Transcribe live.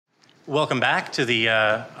Welcome back to the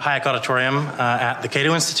Hayek Auditorium at the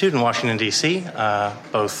Cato Institute in Washington, D.C.,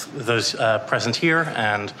 both those present here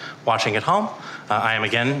and watching at home. I am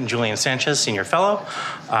again Julian Sanchez, Senior Fellow.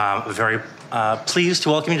 Very pleased to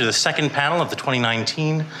welcome you to the second panel of the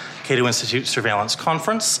 2019 Cato Institute Surveillance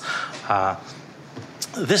Conference.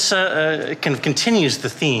 This continues the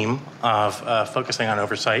theme of focusing on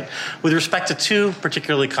oversight with respect to two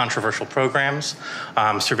particularly controversial programs,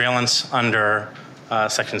 surveillance under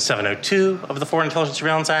Section 702 of the Foreign Intelligence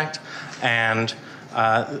Surveillance Act, and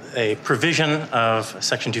a provision of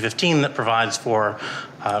Section 215 that provides for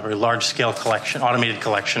a very large-scale collection, automated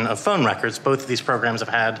collection of phone records. Both of these programs have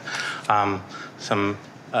had some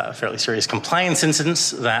fairly serious compliance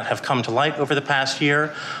incidents that have come to light over the past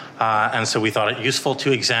year, and so we thought it useful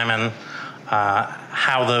to examine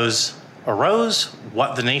how those arose,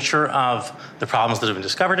 what the nature of the problems that have been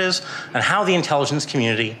discovered is, and how the intelligence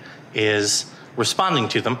community is responding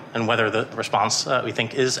to them, and whether the response we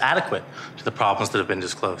think is adequate to the problems that have been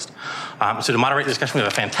disclosed. So to moderate the discussion, we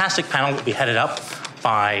have a fantastic panel that will be headed up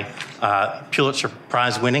by Pulitzer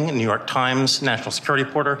Prize-winning New York Times national security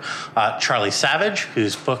reporter Charlie Savage,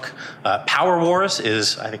 whose book Power Wars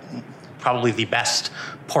is, I think, probably the best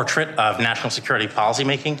portrait of national security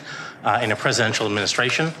policymaking in a presidential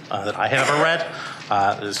administration that I have ever read.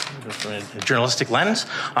 From a journalistic lens.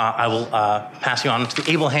 I will pass you on to the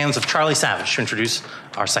able hands of Charlie Savage to introduce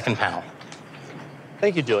our second panel.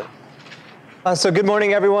 Thank you, Julie. So good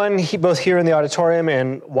morning, everyone, both here in the auditorium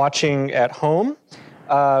and watching at home.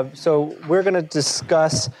 So we're going to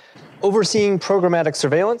discuss overseeing programmatic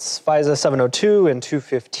surveillance, FISA 702 and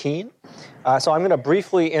 215. So I'm going to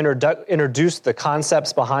briefly introduce the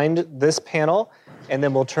concepts behind this panel, and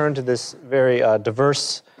then we'll turn to this very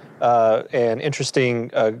diverse and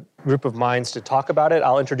interesting group of minds to talk about it.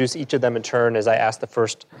 I'll introduce each of them in turn as I ask the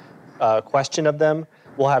first question of them.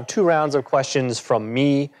 We'll have two rounds of questions from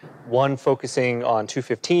me, one focusing on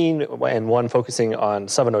 215 and one focusing on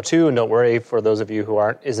 702. And don't worry, for those of you who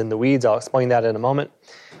aren't in the weeds, I'll explain that in a moment.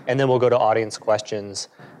 And then we'll go to audience questions.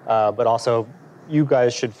 But also, you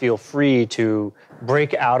guys should feel free to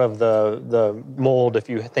break out of the mold if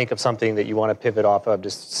you think of something that you want to pivot off of,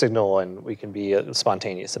 just signal, and we can be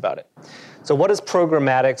spontaneous about it. So what does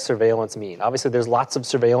programmatic surveillance mean? Obviously, there's lots of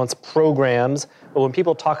surveillance programs, but when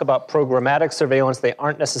people talk about programmatic surveillance, they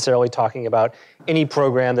aren't necessarily talking about any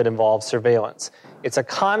program that involves surveillance. It's a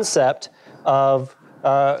concept of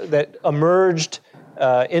that emerged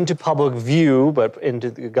into public view, but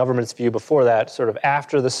into the government's view before that, sort of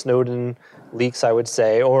after the Snowden leaks, I would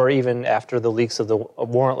say, or even after the leaks of the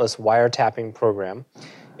warrantless wiretapping program.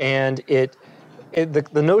 And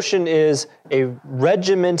the notion is a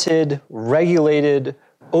regimented, regulated,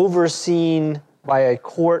 overseen by a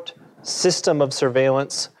court system of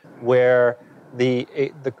surveillance where the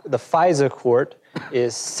FISA court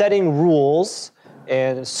is setting rules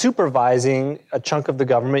and supervising a chunk of the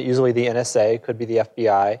government, usually the NSA, could be the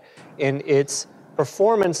FBI, in its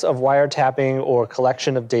performance of wiretapping or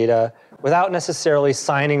collection of data without necessarily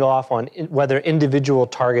signing off on whether individual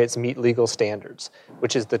targets meet legal standards,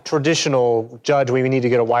 which is the traditional judge, we need to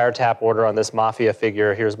get a wiretap order on this mafia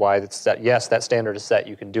figure, here's why it's set. Yes, that standard is set,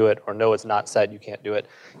 you can do it, or no, it's not set, you can't do it.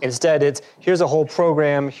 Instead, it's here's a whole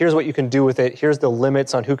program, here's what you can do with it, here's the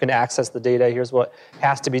limits on who can access the data, here's what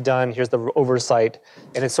has to be done, here's the oversight.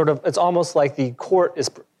 And it's almost like the court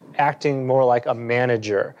is acting more like a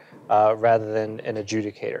manager rather than an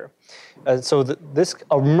adjudicator. So this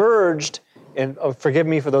emerged, and forgive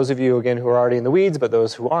me for those of you, again, who are already in the weeds, but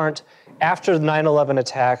those who aren't, after the 9/11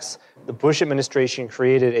 attacks, the Bush administration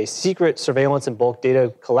created a secret surveillance and bulk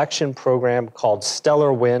data collection program called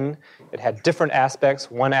Stellar Wind. It had different aspects.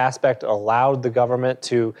 One aspect allowed the government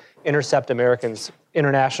to intercept Americans'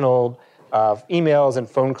 international emails and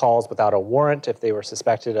phone calls without a warrant if they were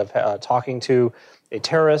suspected of talking to a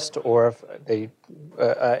terrorist, or if they,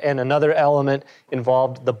 and another element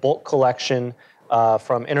involved the bulk collection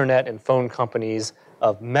from internet and phone companies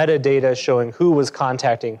of metadata showing who was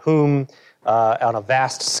contacting whom on a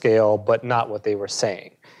vast scale, but not what they were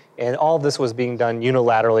saying. And all of this was being done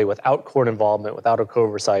unilaterally without court involvement, without a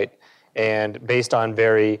oversight, and based on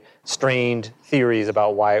very strained theories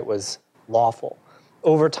about why it was lawful.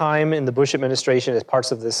 Over time in the Bush administration, as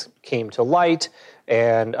parts of this came to light,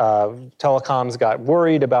 and telecoms got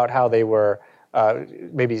worried about how they were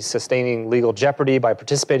maybe sustaining legal jeopardy by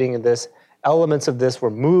participating in this, elements of this were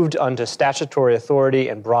moved under statutory authority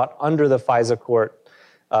and brought under the FISA court,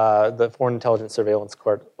 the Foreign Intelligence Surveillance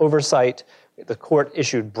Court oversight. The court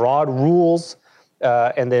issued broad rules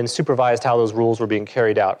and then supervised how those rules were being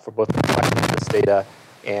carried out for both the collection of this data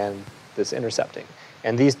and this intercepting.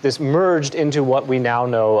 And this merged into what we now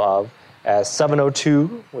know of as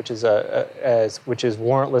 702, which is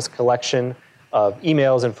warrantless collection of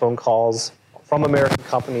emails and phone calls from American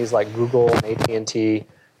companies like Google and AT&T,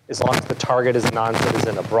 as long as the target is a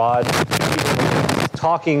non-citizen abroad,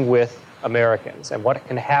 talking with Americans. And what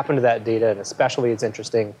can happen to that data, and especially it's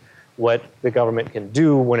interesting what the government can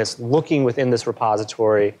do when it's looking within this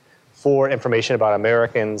repository for information about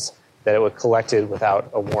Americans that it was collected without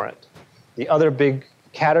a warrant. The other big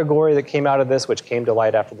category that came out of this, which came to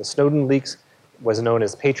light after the Snowden leaks, was known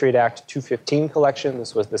as Patriot Act 215 collection.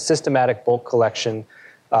 This was the systematic bulk collection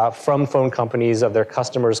from phone companies of their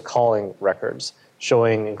customers' calling records,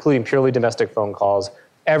 showing, including purely domestic phone calls,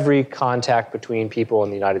 every contact between people in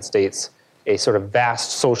the United States, a sort of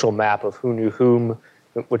vast social map of who knew whom,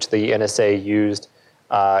 which the NSA used,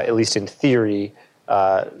 at least in theory,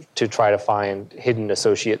 to try to find hidden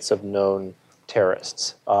associates of known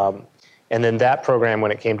terrorists. And then that program,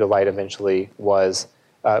 when it came to light eventually, was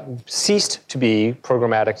ceased to be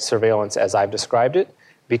programmatic surveillance as I've described it,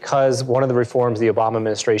 because one of the reforms the Obama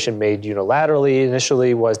administration made unilaterally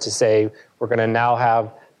initially was to say, we're going to now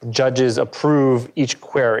have judges approve each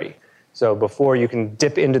query. So before you can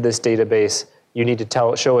dip into this database, you need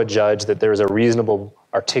to show a judge that there is a reasonable,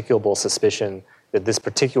 articulable suspicion that this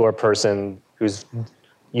particular person whose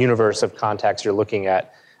universe of contacts you're looking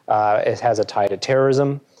at it has a tie to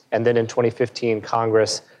terrorism. And then in 2015,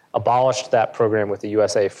 Congress abolished that program with the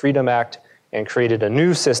USA Freedom Act and created a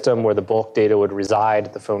new system where the bulk data would reside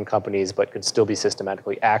at the phone companies but could still be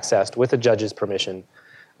systematically accessed with a judge's permission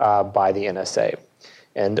by the NSA.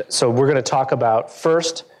 And so we're going to talk about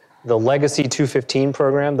first the Legacy 215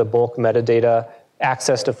 program, the bulk metadata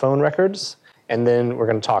access to phone records, and then we're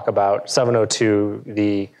going to talk about 702,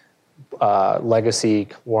 the Legacy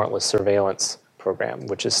warrantless surveillance program,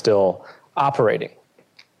 which is still operating.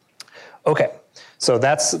 Okay, so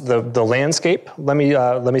that's the landscape. Let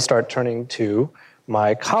me start turning to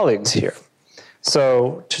my colleagues here.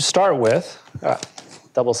 So to start with,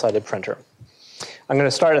 double-sided printer. I'm going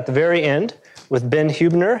to start at the very end with Ben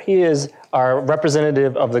Huebner. He is our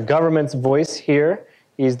representative of the government's voice here.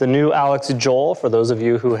 He's the new Alex Joel, for those of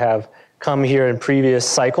you who have come here in previous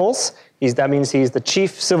cycles. That means he's the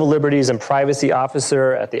Chief Civil Liberties and Privacy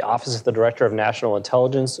Officer at the Office of the Director of National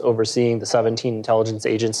Intelligence, overseeing the 17 intelligence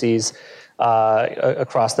agencies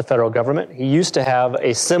across the federal government. He used to have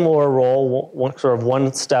a similar role,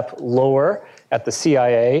 one step lower at the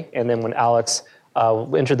CIA, and then when Alex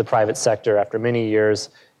entered the private sector after many years,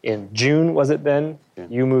 in June, was it, Ben? Yeah.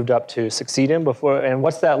 You moved up to succeed him before, and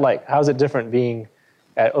what's that like? How's it different being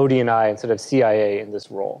at ODNI instead of CIA in this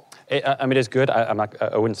role? I mean, it's good. I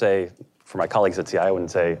wouldn't say, for my colleagues at CIA, I wouldn't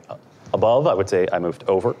say above. I would say I moved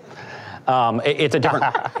over. It's a different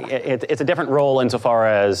it's a different role insofar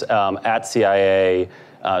as at CIA,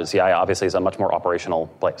 CIA obviously is a much more operational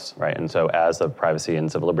place, right? And so as a privacy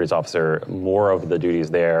and civil liberties officer, more of the duties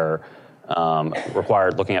there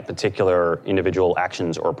required looking at particular individual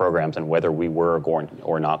actions or programs and whether we were going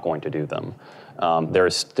or not going to do them. There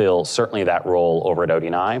is still certainly that role over at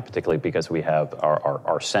ODNI, particularly because we have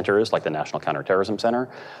our centers like the National Counterterrorism Center.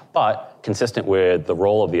 But consistent with the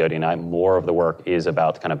role of the ODNI, more of the work is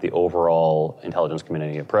about kind of the overall intelligence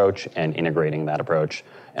community approach and integrating that approach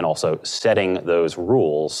and also setting those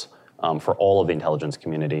rules for all of the intelligence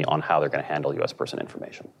community on how they're going to handle U.S. person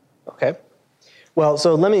information. Okay. Well,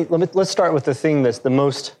 so let's start with the thing that's the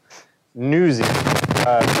most newsy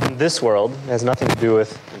in this world. It has nothing to do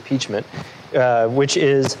with impeachment, which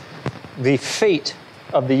is the fate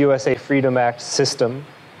of the USA Freedom Act system,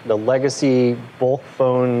 the legacy bulk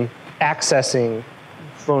phone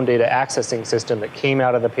data accessing system that came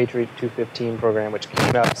out of the Patriot 215 program, which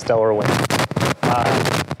came out of Stellar Wind.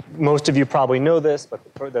 Most of you probably know this, but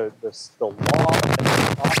the law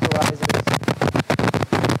that authorizes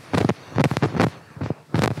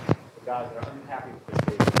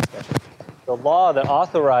the law that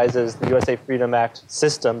authorizes the USA Freedom Act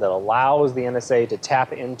system that allows the NSA to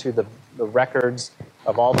tap into the records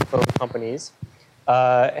of all the phone companies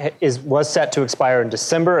was set to expire in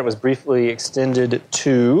December. It was briefly extended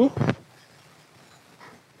to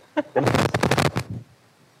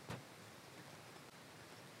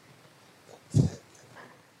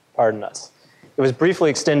pardon us. It was briefly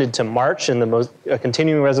extended to March in the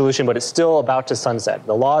continuing resolution, but it's still about to sunset.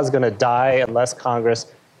 The law is going to die unless Congress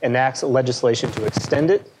enacts legislation to extend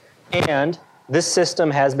it, and this system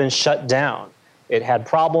has been shut down. It had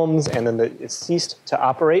problems, and then it ceased to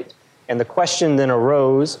operate, and the question then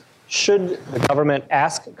arose, should the government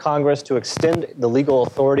ask Congress to extend the legal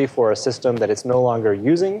authority for a system that it's no longer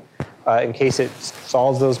using in case it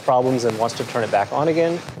solves those problems and wants to turn it back on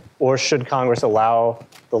again, or should Congress allow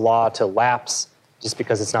the law to lapse just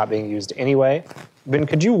because it's not being used anyway. Ben,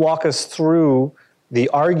 could you walk us through the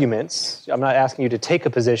arguments? I'm not asking you to take a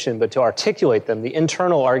position, but to articulate them, the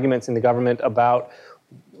internal arguments in the government about,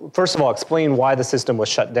 first of all, explain why the system was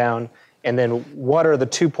shut down, and then what are the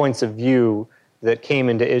 2 points of view that came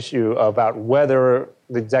into issue about whether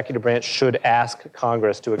the executive branch should ask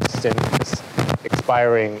Congress to extend this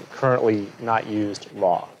expiring, currently not used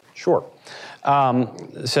law? Sure.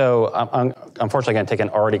 So I'm unfortunately going to take an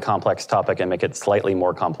already complex topic and make it slightly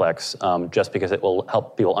more complex, just because it will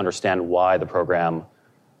help people understand why the program,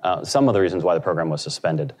 some of the reasons why the program was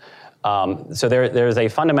suspended. So there's a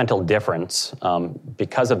fundamental difference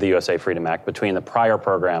because of the USA Freedom Act between the prior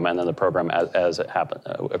program and then the program as it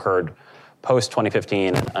occurred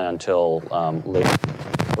post-2015 until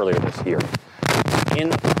earlier this year. In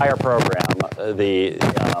the prior program, the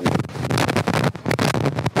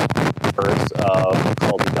of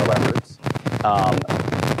call detail records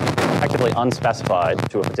effectively unspecified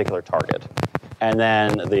to a particular target. And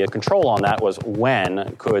then the control on that was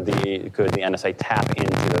when could the NSA tap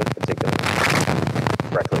into those particular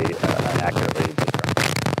correctly and accurately described.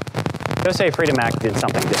 The USA Freedom Act did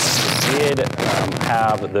something different. It did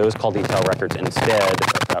have those call detail records instead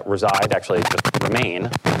remain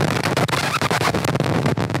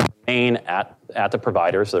at the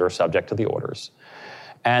providers that are subject to the orders.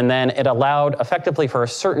 And then it allowed effectively for a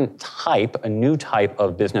certain type, a new type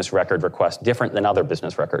of business record request, different than other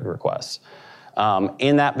business record requests.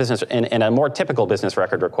 In a more typical business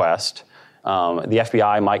record request, the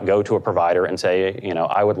FBI might go to a provider and say,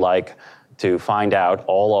 I would like to find out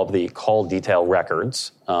all of the call detail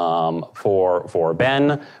records for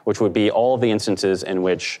Ben, which would be all of the instances in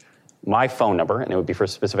which my phone number, and it would be for a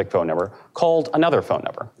specific phone number, called another phone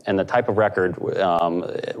number. And the type of record,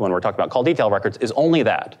 when we're talking about call detail records, is only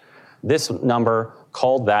that. This number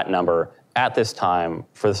called that number at this time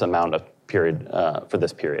for this amount of period, for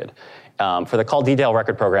this period. For the call detail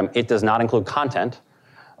record program, it does not include content,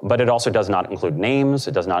 but it also does not include names,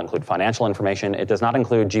 it does not include financial information, it does not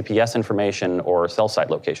include GPS information or cell site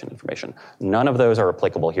location information. None of those are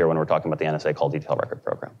applicable here when we're talking about the NSA call detail record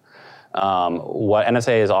program. What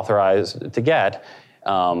NSA is authorized to get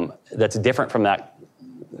that's different from that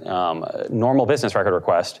normal business record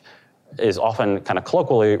request is often kind of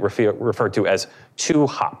colloquially referred to as 2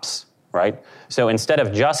 hops, right? So instead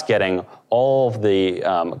of just getting all of the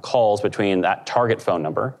calls between that target phone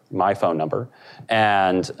number, my phone number,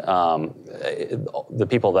 and the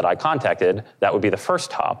people that I contacted, that would be the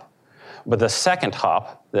first hop. But the second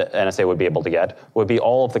hop that NSA would be able to get would be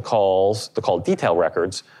all of the calls, the call detail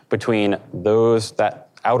records, between that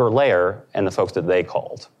outer layer and the folks that they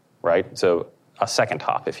called, right? So a second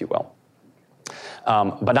hop, if you will.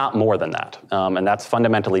 But not more than that. And that's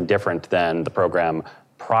fundamentally different than the program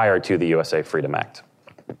prior to the USA Freedom Act.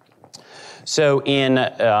 So in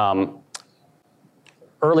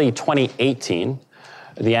early 2018,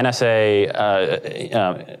 the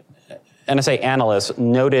NSA analysts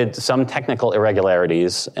noted some technical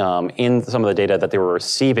irregularities in some of the data that they were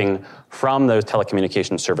receiving from those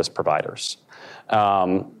telecommunications service providers.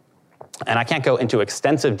 And I can't go into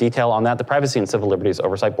extensive detail on that. The Privacy and Civil Liberties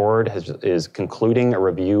Oversight Board is concluding a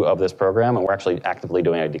review of this program, and we're actually actively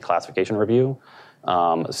doing a declassification review.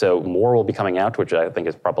 So more will be coming out, which I think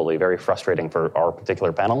is probably very frustrating for our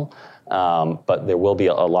particular panel. But there will be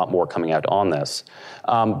a lot more coming out on this.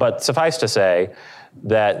 But suffice to say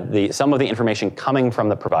that some of the information coming from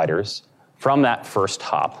the providers from that first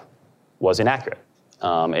hop was inaccurate.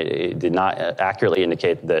 It did not accurately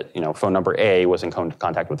indicate that phone number A was in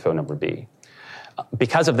contact with phone number B.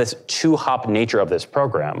 Because of this 2-hop nature of this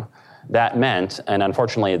program, that meant, and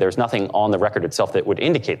unfortunately there's nothing on the record itself that would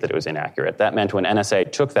indicate that it was inaccurate, that meant when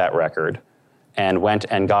NSA took that record and went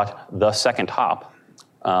and got the second hop,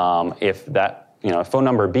 if that phone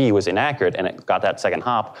number B was inaccurate and it got that second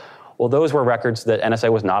hop, well, those were records that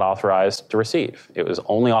NSA was not authorized to receive. It was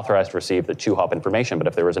only authorized to receive the 2-hop information, but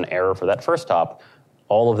if there was an error for that first hop,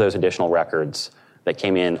 all of those additional records that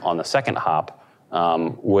came in on the second hop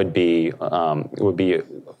would be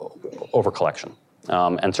overcollection,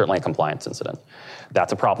 and certainly a compliance incident.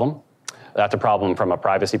 That's a problem. That's a problem from a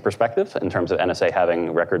privacy perspective in terms of NSA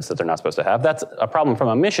having records that they're not supposed to have. That's a problem from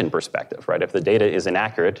a mission perspective, right? If the data is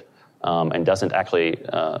inaccurate and doesn't actually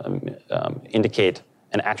indicate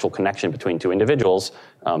an actual connection between 2 individuals,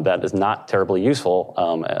 that is not terribly useful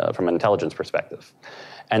from an intelligence perspective.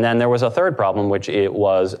 And then there was a third problem, which it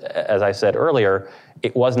was, as I said earlier,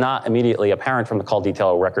 it was not immediately apparent from the call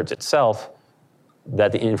detail records itself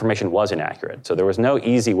that the information was inaccurate. So there was no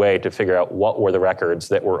easy way to figure out what were the records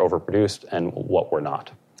that were overproduced and what were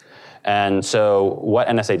not. And so what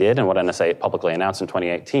NSA did and what NSA publicly announced in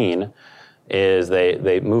 2018 is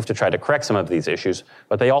they moved to try to correct some of these issues,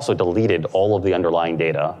 but they also deleted all of the underlying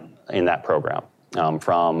data in that program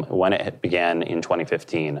from when it began in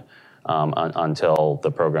 2015 until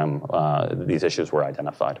the program, these issues were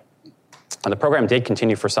identified. And the program did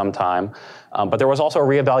continue for some time, but there was also a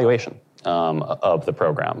reevaluation of the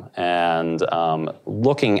program. And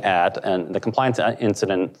looking at, and the compliance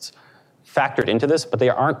incidents factored into this, but they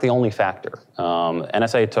aren't the only factor.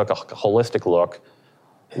 NSA took a holistic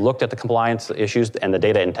looked at the compliance issues and the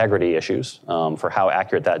data integrity issues for how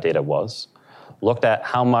accurate that data was, looked at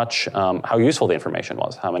how useful the information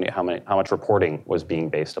was, how much reporting was being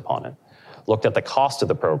based upon it, looked at the cost of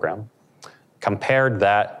the program, compared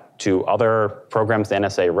that to other programs the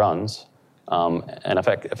NSA runs, and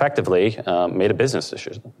effectively made a business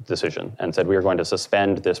decision and said we are going to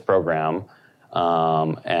suspend this program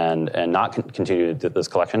and not continue this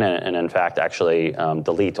collection, and in fact actually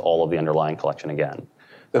delete all of the underlying collection again.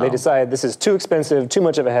 So they decide this is too expensive, too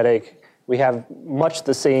much of a headache. We have much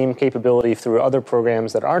the same capability through other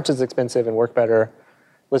programs that aren't as expensive and work better.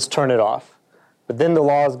 Let's turn it off. But then the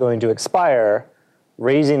law is going to expire,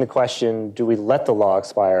 raising the question, do we let the law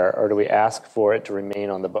expire or do we ask for it to remain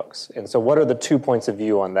on the books? And so what are the 2 points of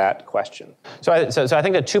view on that question? So I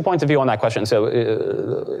think the 2 points of view on that question, so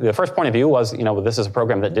the first point of view was, this is a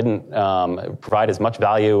program that didn't provide as much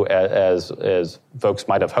value as folks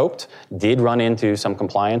might have hoped, did run into some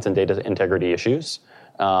compliance and data integrity issues.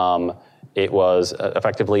 It was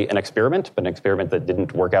effectively an experiment, but an experiment that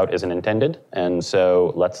didn't work out as intended. And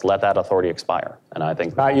so let's let that authority expire. And I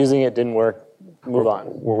think not using it didn't work. Move on.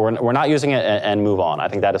 We're not using it and move on. I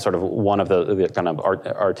think that is sort of one of the kind of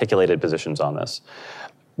articulated positions on this.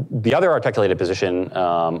 The other articulated position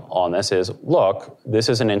on this is, look, this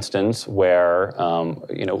is an instance where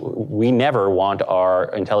we never want our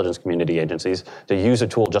intelligence community agencies to use a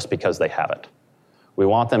tool just because they have it. We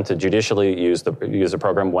want them to judicially use the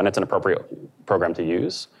program when it's an appropriate program to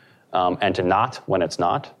use, and to not when it's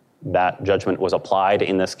not. That judgment was applied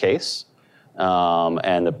in this case.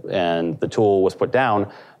 And the tool was put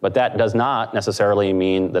down, but that does not necessarily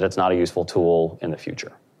mean that it's not a useful tool in the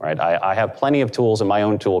future, right? I have plenty of tools in my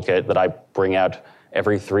own toolkit that I bring out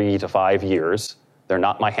every 3 to 5 years. They're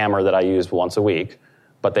not my hammer that I use once a week,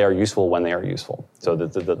 but they are useful when they are useful. So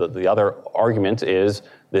the other argument is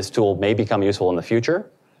this tool may become useful in the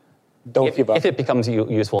future. Don't give up. If it becomes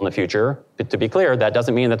useful in the future, to be clear, that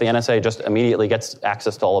doesn't mean that the NSA just immediately gets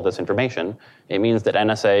access to all of this information. It means that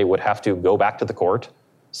NSA would have to go back to the court,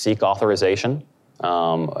 seek authorization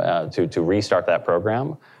to restart that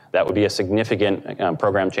program. That would be a significant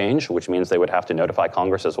program change, which means they would have to notify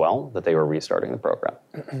Congress as well that they were restarting the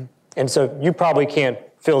program. And so you probably can't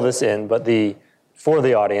fill this in, but for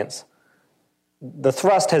the audience, the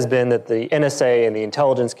thrust has been that the NSA and the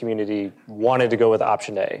intelligence community wanted to go with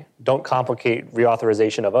option A. Don't complicate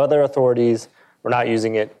reauthorization of other authorities. We're not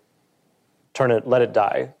using it. Let it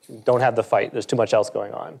die. Don't have the fight. There's too much else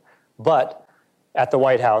going on. But at the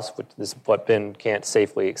White House, which is what Ben can't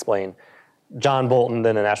safely explain, John Bolton,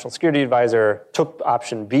 then a national security advisor, took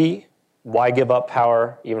option B, why give up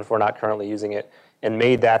power, even if we're not currently using it, and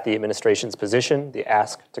made that the administration's position, the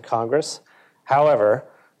ask to Congress. However,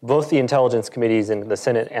 both the intelligence committees in the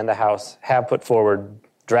Senate and the House have put forward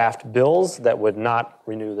draft bills that would not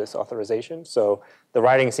renew this authorization. So the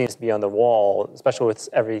writing seems to be on the wall, especially with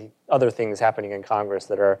every other things happening in Congress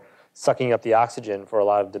that are sucking up the oxygen for a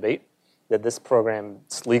lot of debate, that this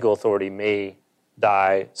program's legal authority may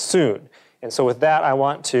die soon. And so with that, I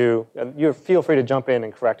want to, you feel free to jump in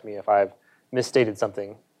and correct me if I've misstated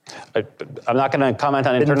something. I'm not going to comment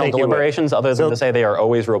on internal deliberations other than to say they are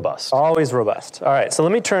always robust. Always robust. All right, so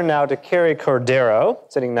let me turn now to Carrie Cordero,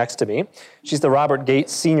 sitting next to me. She's the Robert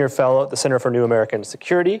Gates Senior Fellow at the Center for New American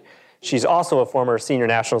Security. She's also a former senior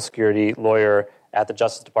national security lawyer at the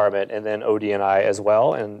Justice Department and then ODNI as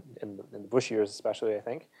well, and in the Bush years especially, I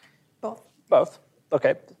think. Both.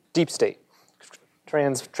 Okay, deep state,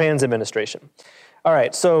 trans administration. All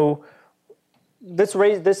right, so this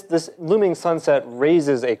looming sunset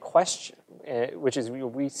raises a question, which is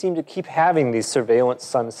we seem to keep having these surveillance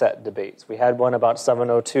sunset debates. We had one about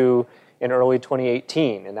 702 in early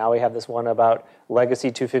 2018, and now we have this one about Legacy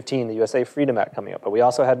 215, the USA Freedom Act coming up. But we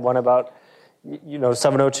also had one about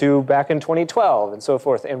 702 back in 2012 and so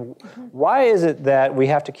forth. And why is it that we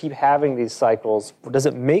have to keep having these cycles? Does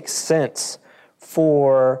it make sense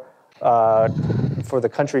for the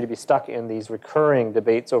country to be stuck in these recurring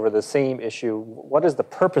debates over the same issue? What is the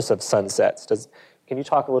purpose of sunsets? Can you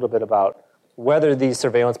talk a little bit about whether these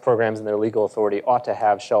surveillance programs and their legal authority ought to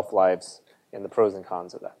have shelf lives and the pros and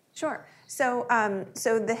cons of that? Sure. So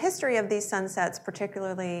the history of these sunsets,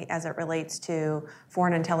 particularly as it relates to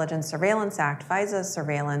Foreign Intelligence Surveillance Act, FISA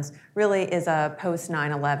surveillance, really is a post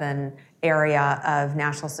 9/11 area of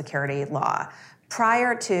national security law.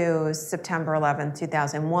 Prior to September 11,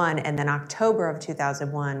 2001, and then October of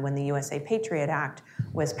 2001, when the USA Patriot Act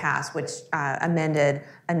was passed, which amended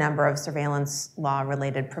a number of surveillance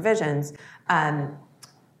law-related provisions,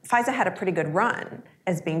 FISA had a pretty good run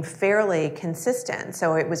as being fairly consistent.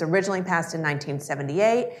 So it was originally passed in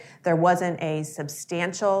 1978. There wasn't a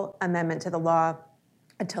substantial amendment to the law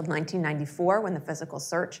until 1994 when the physical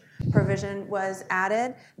search provision was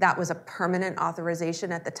added. That was a permanent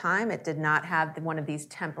authorization at the time. It did not have one of these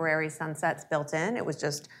temporary sunsets built in. It was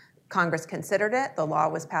just Congress considered it. The law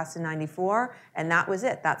was passed in 94, and that was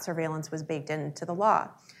it. That surveillance was baked into the law.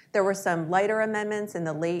 There were some lighter amendments in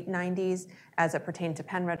the late 90s as it pertained to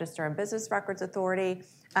Pen Register and Business Records Authority.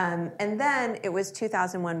 And then it was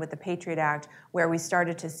 2001 with the Patriot Act where we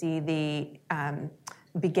started to see the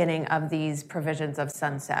beginning of these provisions of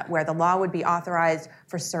sunset, where the law would be authorized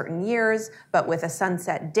for certain years, but with a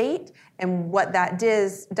sunset date. And what that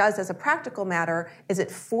does as a practical matter is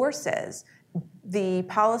it forces the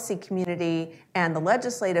policy community and the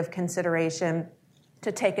legislative consideration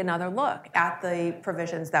to take another look at the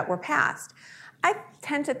provisions that were passed. I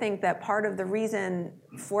tend to think that part of the reason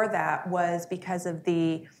for that was because of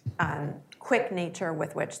the quick nature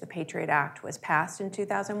with which the Patriot Act was passed in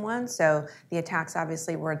 2001. So the attacks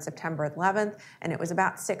obviously were on September 11th, and it was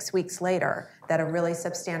about 6 weeks later that a really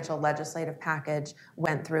substantial legislative package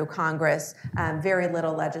went through Congress. Very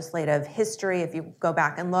little legislative history. If you go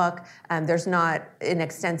back and look, there's not an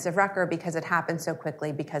extensive record because it happened so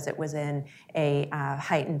quickly because it was in a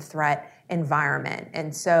heightened threat environment.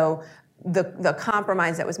 And so the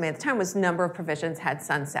compromise that was made at the time was number of provisions had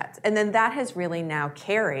sunsets. And then that has really now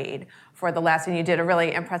carried for the last, and you did a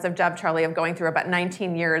really impressive job, Charlie, of going through about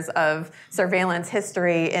 19 years of surveillance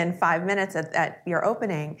history in 5 minutes at your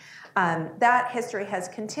opening. That history has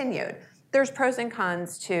continued. There's pros and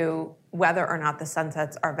cons to whether or not the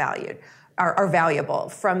sunsets are valuable.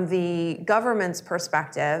 From the government's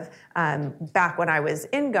perspective, back when I was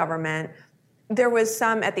in government, there was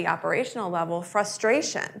some at the operational level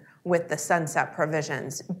frustration with the sunset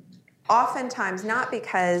provisions. Oftentimes not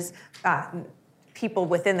because people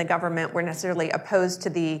within the government were necessarily opposed to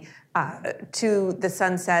the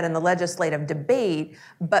sunset and the legislative debate,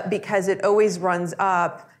 but because it always runs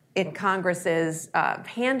up in Congress's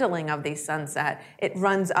handling of the sunset, it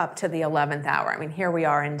runs up to the 11th hour. I mean, here we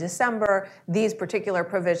are in December. These particular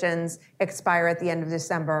provisions expire at the end of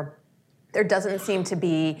December. There doesn't seem to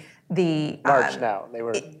be the March now. They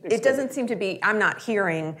were. It doesn't seem to be. I'm not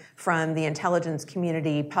hearing from the intelligence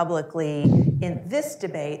community publicly in this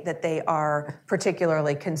debate that they are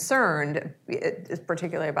particularly concerned,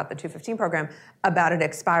 particularly about the 215 program, about it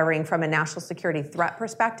expiring from a national security threat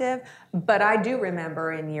perspective. But I do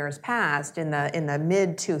remember in years past, in the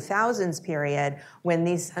mid 2000s period, when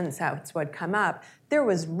these sunsets would come up, there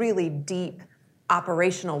was really deep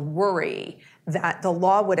operational worry that the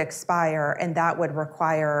law would expire and that would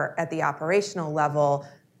require, at the operational level,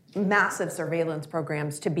 massive surveillance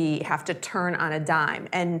programs to have to turn on a dime.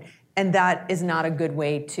 And that is not a good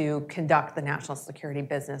way to conduct the national security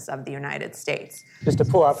business of the United States. Just to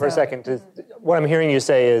pull out for a second, what I'm hearing you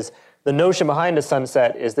say is the notion behind a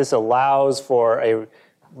sunset is this allows for a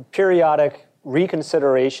periodic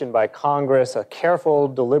reconsideration by Congress, a careful,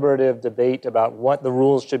 deliberative debate about what the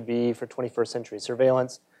rules should be for 21st century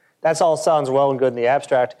surveillance. That all sounds well and good in the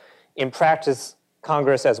abstract. In practice,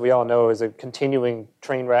 Congress, as we all know, is a continuing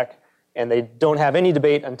train wreck, and they don't have any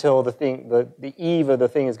debate until the eve of the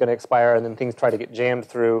thing is going to expire, and then things try to get jammed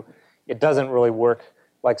through. It doesn't really work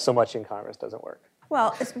like so much in Congress doesn't work.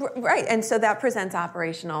 Well, right, and so that presents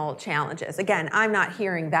operational challenges. Again, I'm not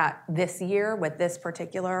hearing that this year with this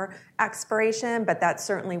particular expiration, but that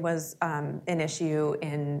certainly was an issue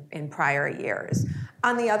in prior years.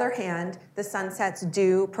 On the other hand, the sunsets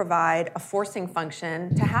do provide a forcing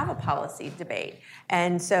function to have a policy debate.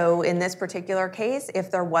 And so in this particular case, if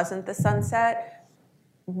there wasn't the sunset,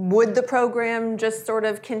 would the program just sort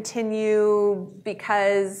of continue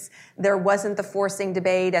because there wasn't the forcing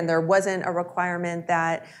debate and there wasn't a requirement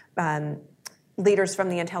that leaders from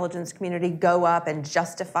the intelligence community go up and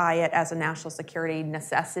justify it as a national security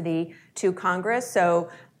necessity to Congress? So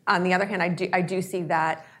on the other hand, I do see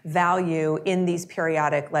that value in these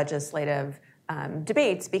periodic legislative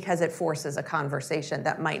debates because it forces a conversation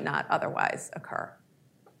that might not otherwise occur.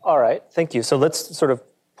 All right, thank you. So let's sort of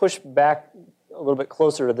push back a little bit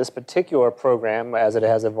closer to this particular program as it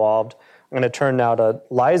has evolved. I'm going to turn now to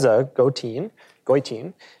Liza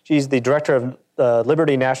Goitein. She's the director of the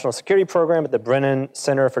Liberty National Security Program at the Brennan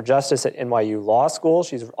Center for Justice at NYU Law School.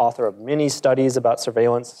 She's author of many studies about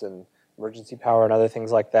surveillance and emergency power and other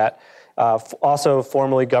things like that. Also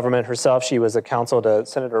formerly government herself, she was a counsel to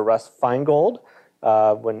Senator Russ Feingold,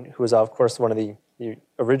 who was, of course, one of the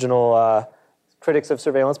original critics of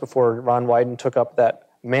surveillance before Ron Wyden took up that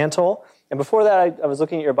mantle. And before that, I was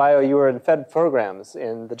looking at your bio. You were in Fed programs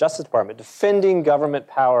in the Justice Department, defending government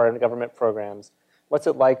power and government programs. What's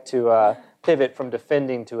it like to pivot from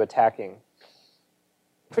defending to attacking?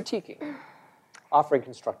 Critiquing, offering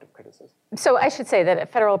constructive criticism. So I should say that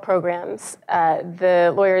at federal programs,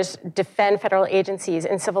 the lawyers defend federal agencies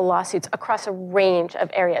in civil lawsuits across a range of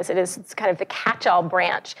areas. It's kind of the catch-all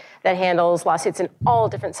branch that handles lawsuits in all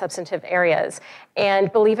different substantive areas.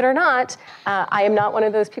 And believe it or not, I am not one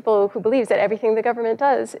of those people who believes that everything the government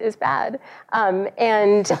does is bad.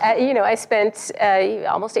 I spent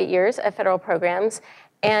almost 8 years at federal programs,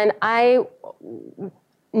 and I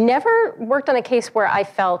never worked on a case where I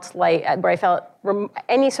felt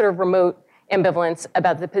any sort of remote ambivalence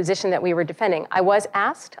about the position that we were defending. I was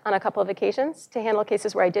asked on a couple of occasions to handle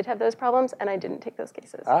cases where I did have those problems, and I didn't take those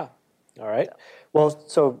cases. All right. Well,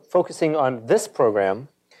 so focusing on this program,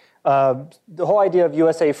 the whole idea of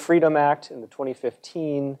USA Freedom Act in the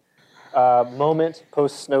 2015 moment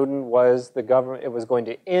post-Snowden was the government, it was going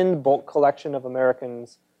to end bulk collection of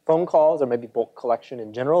Americans' phone calls, or maybe bulk collection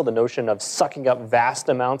in general, the notion of sucking up vast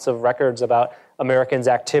amounts of records about Americans'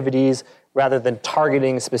 activities rather than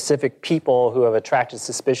targeting specific people who have attracted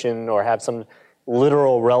suspicion or have some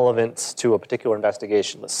literal relevance to a particular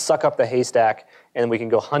investigation. Let's suck up the haystack, and we can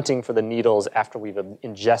go hunting for the needles after we've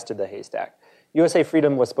ingested the haystack. USA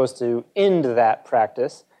Freedom was supposed to end that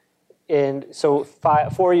practice. And so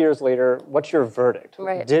 4 years later, what's your verdict?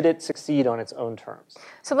 Right. Did it succeed on its own terms?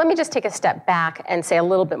 So let me just take a step back and say a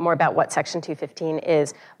little bit more about what Section 215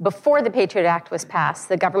 is. Before the Patriot Act was passed,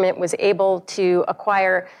 the government was able to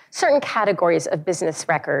acquire certain categories of business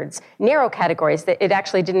records, narrow categories that it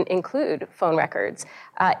actually didn't include phone records,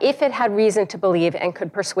 if it had reason to believe and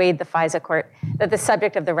could persuade the FISA court that the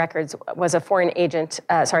subject of the records was a foreign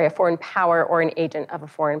power or an agent of a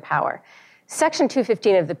foreign power. Section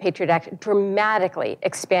 215 of the Patriot Act dramatically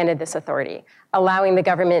expanded this authority, allowing the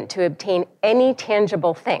government to obtain any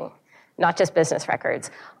tangible thing, not just business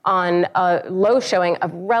records, on a low showing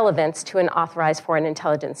of relevance to an authorized foreign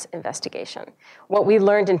intelligence investigation. What we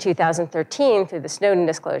learned in 2013 through the Snowden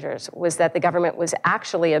disclosures was that the government was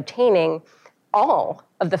actually obtaining all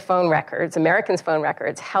of the phone records, Americans' phone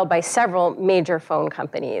records, held by several major phone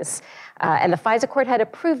companies. And the FISA court had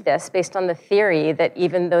approved this based on the theory that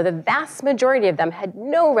even though the vast majority of them had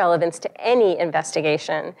no relevance to any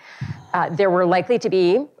investigation, there were likely to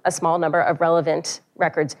be a small number of relevant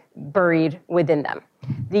records buried within them.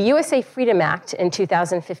 The USA Freedom Act in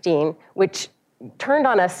 2015, which turned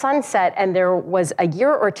on a sunset, and there was a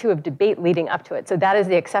year or two of debate leading up to it. So that is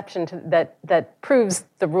the exception to that proves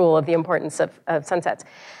the rule of the importance of sunsets.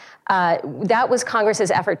 That was Congress's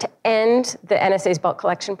effort to end the NSA's bulk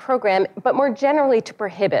collection program, but more generally to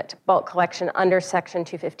prohibit bulk collection under Section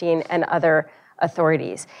 215 and other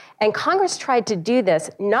authorities. And Congress tried to do this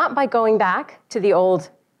not by going back to the old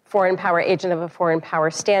foreign power agent of a foreign power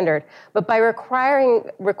standard, but by requiring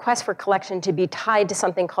requests for collection to be tied to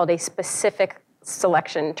something called a specific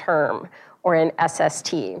selection term, or an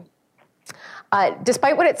SST.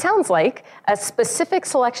 Despite what it sounds like, a specific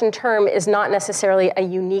selection term is not necessarily a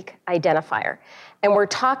unique identifier. And when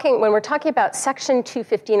we're talking about Section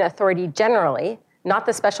 215 authority generally, not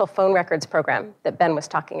the special phone records program that Ben was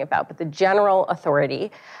talking about, but the general authority,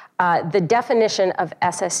 the definition of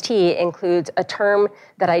SST includes a term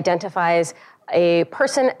that identifies a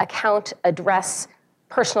person, account, address,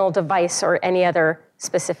 personal device, or any other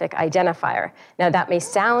specific identifier. Now, that may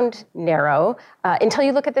sound narrow until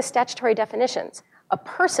you look at the statutory definitions. A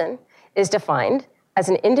person is defined as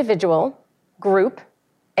an individual, group,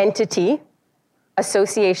 entity,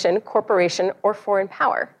 association, corporation, or foreign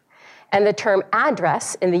power. And the term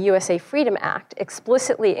address in the USA Freedom Act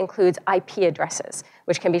explicitly includes IP addresses,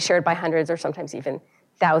 which can be shared by hundreds or sometimes even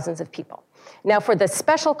thousands of people. Now, for the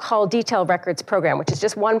Special Call Detail Records Program, which is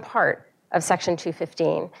just one part of Section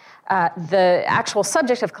 215, the actual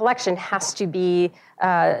subject of collection has to be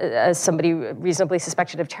somebody reasonably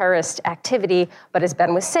suspected of terrorist activity. But as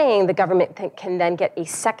Ben was saying, the government can then get a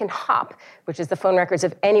second hop, which is the phone records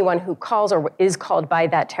of anyone who calls or is called by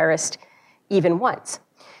that terrorist even once.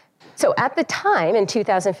 So at the time, in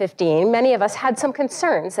 2015, many of us had some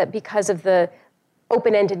concerns that because of the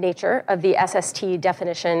open-ended nature of the SST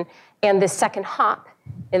definition and this second hop,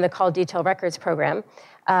 in the Call Detail Records program,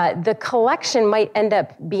 the collection might end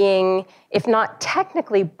up being, if not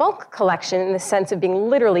technically bulk collection in the sense of being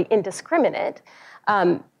literally indiscriminate,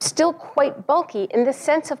 still quite bulky in the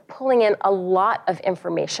sense of pulling in a lot of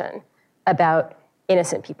information about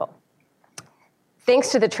innocent people. Thanks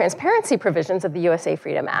to the transparency provisions of the USA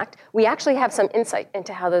Freedom Act, we actually have some insight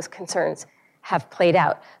into how those concerns have played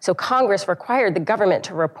out. So Congress required the government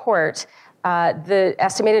to report the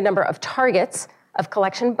estimated number of targets of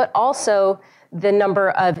collection, but also the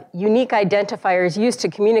number of unique identifiers used to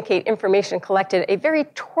communicate information collected, a very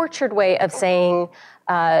tortured way of saying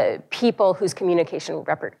people whose communication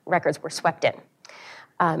records were swept in.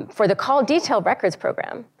 For the Call Detail Records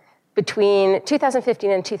program, between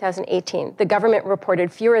 2015 and 2018, the government reported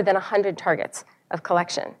fewer than 100 targets of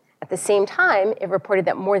collection. At the same time, it reported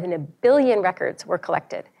that more than 1 billion records were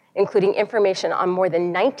collected, including information on more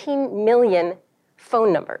than 19 million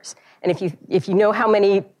phone numbers. And if you know how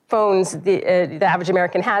many phones the average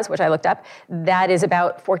American has, which I looked up, that is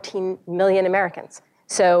about 14 million Americans.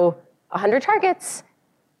 So 100 targets,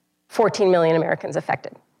 14 million Americans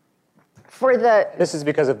affected. This is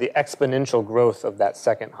because of the exponential growth of that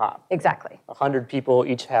second hop. Exactly. 100 people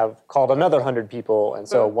each have called another 100 people, and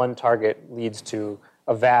so one target leads to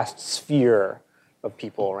a vast sphere of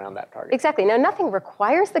people around that target. Exactly. Now, nothing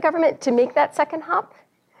requires the government to make that second hop,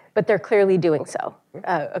 but they're clearly doing so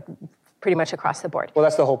pretty much across the board. Well,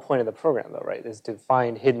 that's the whole point of the program, though, right? Is to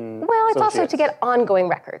find hidden Well, it's associates. also to get ongoing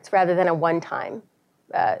records rather than a one-time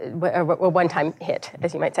hit,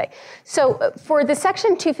 as you might say. So for the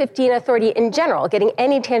Section 215 authority in general, getting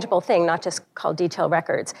any tangible thing, not just Call Detail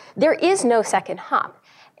Records, there is no second hop.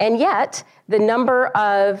 And yet, the number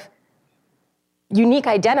of unique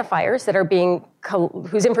identifiers that are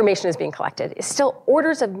whose information is being collected is still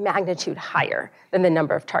orders of magnitude higher than the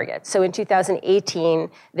number of targets. So in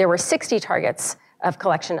 2018, there were 60 targets of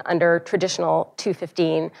collection under traditional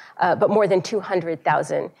 215, but more than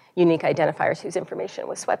 200,000 unique identifiers whose information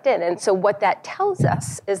was swept in. And so what that tells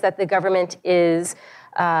us is that the government is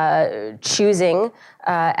choosing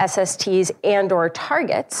SSTs and or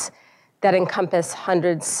targets that encompass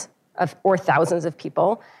hundreds of or thousands of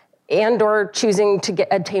people, and or choosing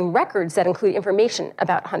to obtain records that include information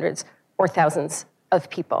about hundreds or thousands of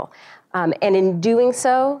people. And in doing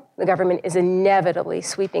so, the government is inevitably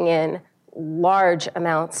sweeping in large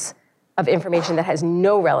amounts of information that has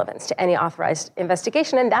no relevance to any authorized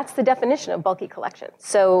investigation, and that's the definition of bulky collection.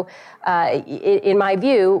 So in my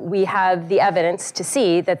view, we have the evidence to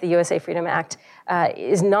see that the USA Freedom Act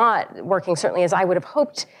is not working, certainly as I would have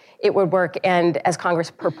hoped it would work and as Congress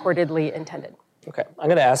purportedly intended. Okay, I'm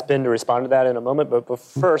going to ask Ben to respond to that in a moment, but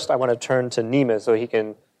first I want to turn to Nima so he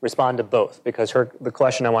can respond to both, because the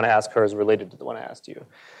question I want to ask her is related to the one I asked you.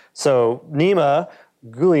 So Nima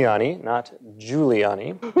Giuliani, not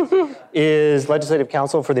Giuliani, is legislative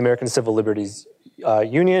counsel for the American Civil Liberties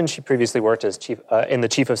Union. She previously worked as in the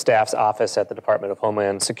Chief of Staff's office at the Department of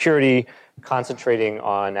Homeland Security, concentrating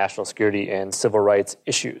on national security and civil rights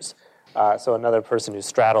issues. So another person who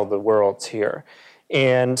straddled the worlds here.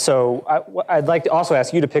 And so I'd like to also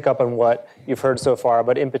ask you to pick up on what you've heard so far,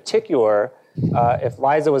 but in particular, if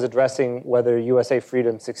Liza was addressing whether USA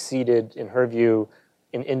Freedom succeeded, in her view,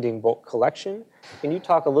 in ending bulk collection, can you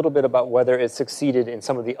talk a little bit about whether it succeeded in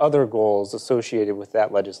some of the other goals associated with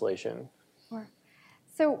that legislation? Sure.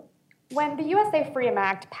 So when the USA Freedom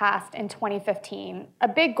Act passed in 2015, a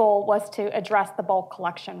big goal was to address the bulk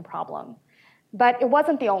collection problem. But it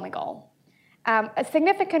wasn't the only goal. A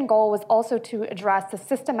significant goal was also to address the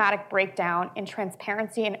systematic breakdown in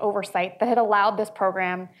transparency and oversight that had allowed this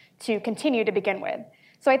program to continue to begin with.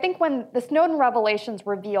 So I think when the Snowden revelations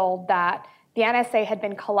revealed that the NSA had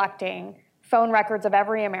been collecting phone records of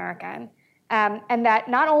every American, and that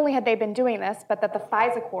not only had they been doing this, but that the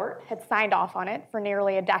FISA court had signed off on it for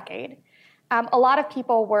nearly a decade, a lot of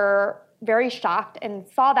people were very shocked and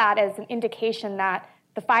saw that as an indication that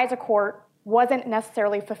the FISA court wasn't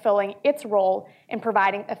necessarily fulfilling its role in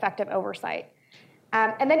providing effective oversight.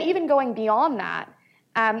 And then even going beyond that,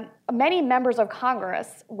 many members of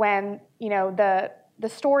Congress, when the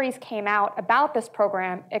stories came out about this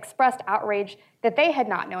program, expressed outrage that they had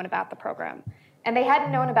not known about the program. And they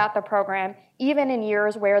hadn't known about the program even in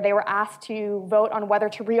years where they were asked to vote on whether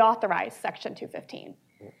to reauthorize Section 215.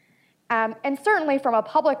 And certainly from a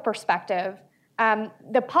public perspective,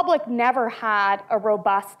 the public never had a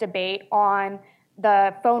robust debate on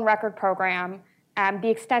the phone record program, the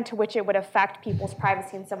extent to which it would affect people's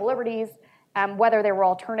privacy and civil liberties, whether there were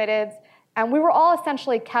alternatives. And we were all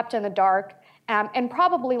essentially kept in the dark, and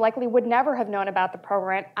probably likely would never have known about the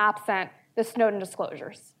program absent the Snowden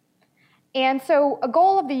disclosures. And so a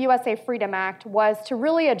goal of the USA Freedom Act was to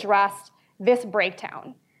really address this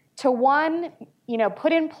breakdown, to one,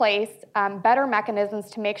 put in place better mechanisms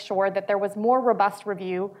to make sure that there was more robust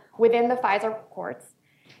review within the FISA courts,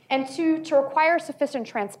 and two, to require sufficient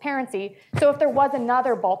transparency so if there was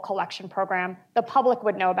another bulk collection program, the public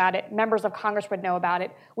would know about it, members of Congress would know about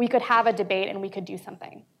it, we could have a debate and we could do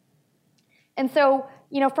something. And so,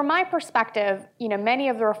 from my perspective, many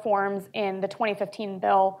of the reforms in the 2015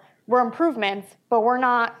 bill were improvements, but we're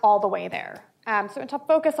not all the way there. So to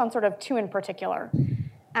focus on sort of two in particular.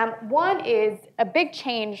 One is a big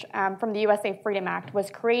change from the USA Freedom Act was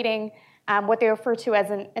creating what they refer to as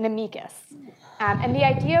an amicus. And the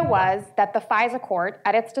idea was that the FISA court,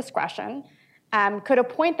 at its discretion, could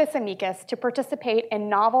appoint this amicus to participate in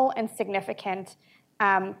novel and significant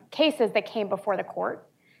cases that came before the court.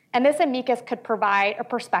 And this amicus could provide a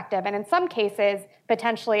perspective, and in some cases,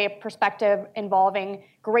 potentially a perspective involving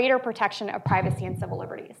greater protection of privacy and civil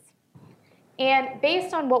liberties. And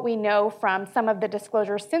based on what we know from some of the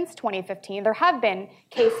disclosures since 2015, there have been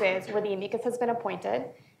cases where the amicus has been appointed,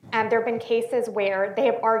 and there have been cases where they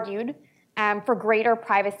have argued for greater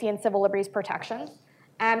privacy and civil liberties protections,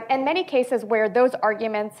 and many cases where those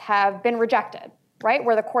arguments have been rejected, right?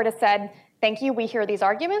 Where the court has said, thank you, we hear these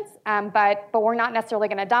arguments, but we're not necessarily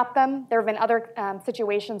going to adopt them. There have been other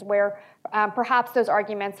situations where perhaps those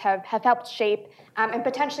arguments have helped shape and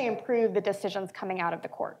potentially improve the decisions coming out of the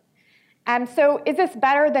court. So is this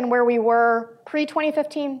better than where we were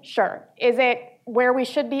pre-2015? Sure. Is it where we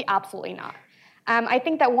should be? Absolutely not. I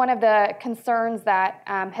think that one of the concerns that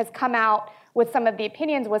has come out with some of the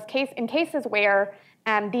opinions was in cases where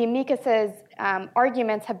the amicus's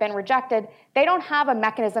arguments have been rejected, they don't have a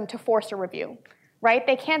mechanism to force a review, right?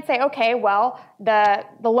 They can't say, okay, well, the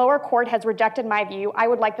lower court has rejected my view. I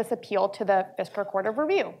would like this appeal to the Fiscal Court of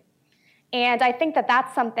Review. And I think that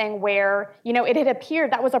that's something where, it had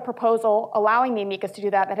appeared, that was a proposal allowing the amicus to do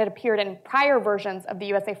that had appeared in prior versions of the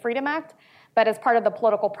USA Freedom Act, but as part of the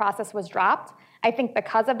political process was dropped. I think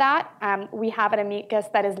because of that, we have an amicus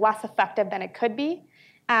that is less effective than it could be.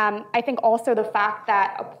 I think also the fact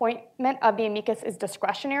that appointment of the amicus is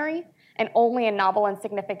discretionary and only in novel and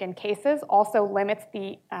significant cases also limits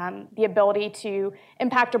the ability to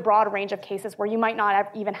impact a broad range of cases where you might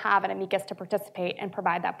not even have an amicus to participate and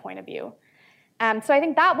provide that point of view. So I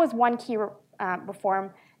think that was one key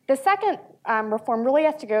reform. The second reform really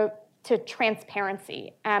has to go to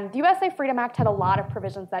transparency. The USA Freedom Act had a lot of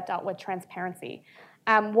provisions that dealt with transparency.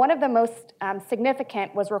 One of the most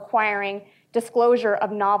significant was requiring disclosure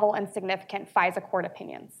of novel and significant FISA court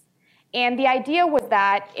opinions. And the idea was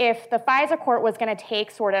that if the FISA court was going to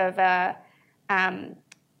take sort of a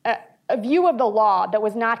view of the law that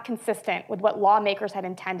was not consistent with what lawmakers had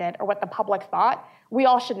intended or what the public thought, we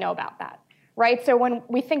all should know about that, right? So when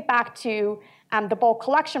we think back to the bulk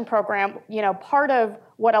collection program, part of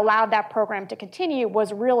what allowed that program to continue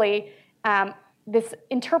was really this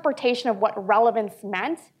interpretation of what relevance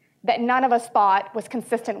meant that none of us thought was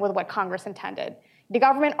consistent with what Congress intended. The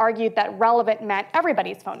government argued that relevant meant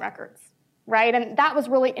everybody's phone records, right? And that was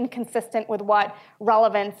really inconsistent with what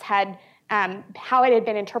relevance had, how it had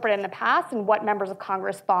been interpreted in the past and what members of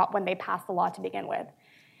Congress thought when they passed the law to begin with.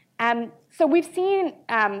 So we've seen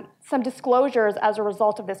some disclosures as a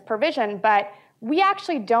result of this provision, but we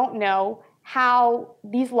actually don't know how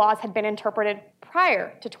these laws had been interpreted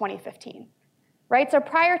prior to 2015, right? So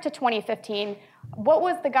prior to 2015, what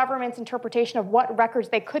was the government's interpretation of what records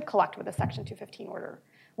they could collect with a Section 215 order?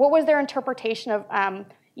 What was their interpretation of,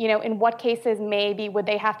 in what cases maybe would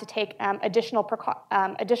they have to take additional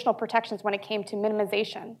protections when it came to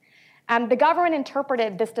minimization? The government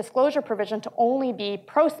interpreted this disclosure provision to only be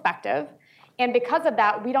prospective, and because of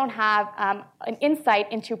that, we don't have an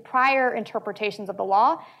insight into prior interpretations of the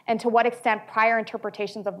law and to what extent prior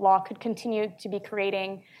interpretations of law could continue to be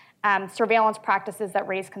creating surveillance practices that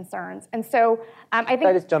raise concerns. And so I think—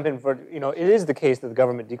 I just jump in for, it is the case that the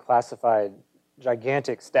government declassified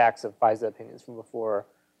gigantic stacks of FISA opinions from before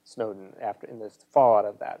Snowden in the fallout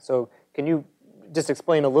of that. So can you just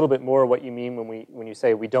explain a little bit more what you mean when you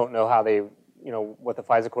say we don't know how they, what the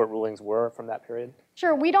FISA court rulings were from that period?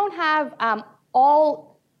 Sure. We don't have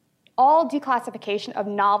all declassification of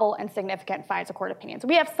novel and significant FISA court opinions.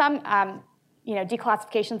 We have some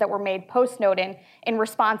declassifications that were made post-Snowden in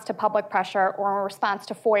response to public pressure or in response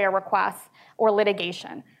to FOIA requests or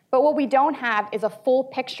litigation. But what we don't have is a full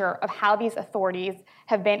picture of how these authorities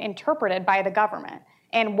have been interpreted by the government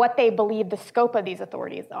and what they believe the scope of these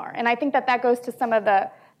authorities are. And I think that goes to some of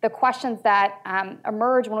the questions that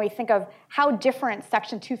emerge when we think of how different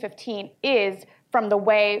Section 215 is from the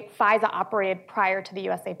way FISA operated prior to the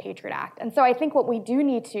USA Patriot Act. And so I think what we do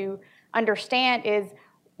need to understand is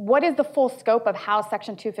what is the full scope of how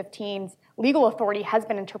Section 215's legal authority has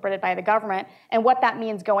been interpreted by the government and what that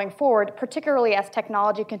means going forward, particularly as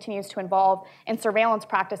technology continues to evolve and surveillance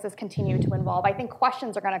practices continue to evolve. I think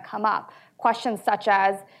questions are going to come up. Questions such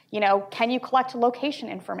as, can you collect location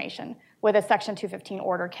information with a Section 215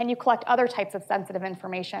 order? Can you collect other types of sensitive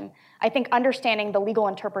information? I think understanding the legal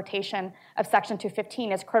interpretation of Section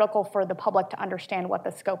 215 is critical for the public to understand what the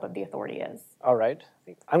scope of the authority is. All right.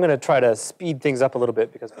 I'm going to try to speed things up a little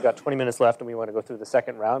bit because we've got 20 minutes left and we want to go through the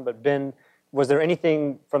second round. But Ben, was there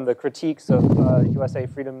anything from the critiques of USA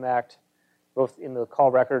Freedom Act, both in the call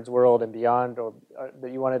records world and beyond, or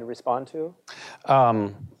that you wanted to respond to?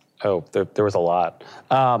 There was a lot.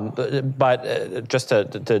 But just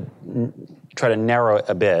to try to narrow it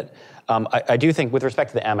a bit, I do think with respect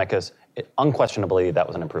to the amicus, unquestionably that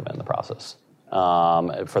was an improvement in the process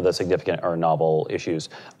for the significant or novel issues.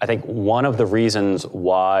 I think one of the reasons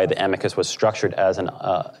why the amicus was structured as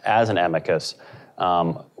an amicus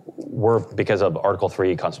were because of Article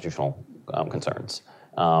 3 constitutional concerns.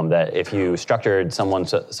 That if you structured someone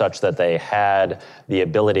such that they had the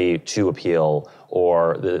ability to appeal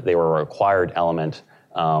or they were a required element,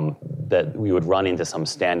 that we would run into some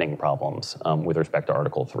standing problems with respect to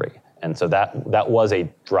Article 3. And so that was a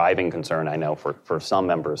driving concern, I know, for some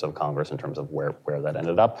members of Congress in terms of where that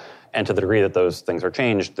ended up. And to the degree that those things are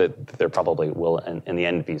changed, that there probably will, in the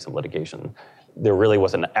end, be some litigation. There really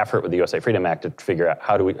was an effort with the USA Freedom Act to figure out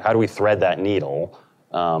how do we thread that needle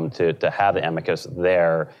to have the amicus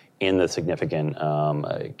there in the significant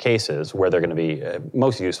cases where they're going to be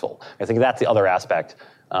most useful. I think that's the other aspect.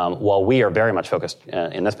 While we are very much focused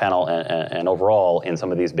in this panel and overall in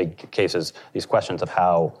some of these big cases, these questions of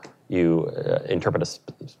how you interpret a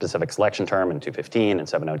specific selection term in 215 and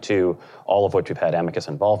 702, all of which we've had amicus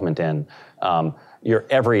involvement in, your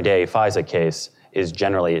everyday FISA case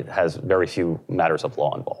has very few matters of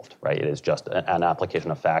law involved, right? It is just an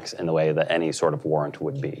application of facts in the way that any sort of warrant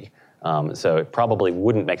would be. So it probably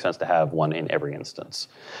wouldn't make sense to have one in every instance.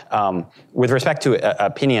 With respect to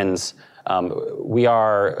opinions, we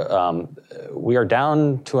are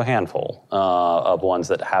down to a handful of ones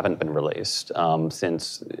that haven't been released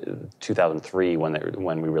since 2003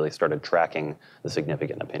 when we really started tracking the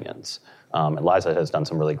significant opinions. And Liza has done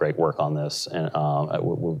some really great work on this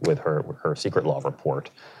with her secret law report.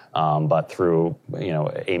 But through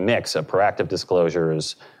a mix of proactive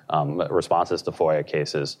disclosures, responses to FOIA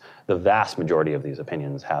cases, the vast majority of these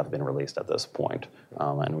opinions have been released at this point.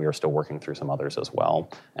 And we are still working through some others as well.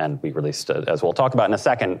 And we released, as we'll talk about in a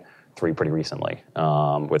second, 3 pretty recently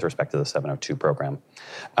with respect to the 702 program.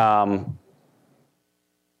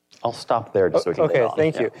 I'll stop there just so we can get on.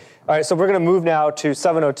 Thank you. All right, so we're going to move now to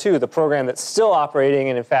 702, the program that's still operating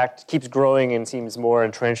and, in fact, keeps growing and seems more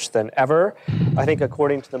entrenched than ever. I think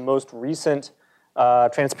according to the most recent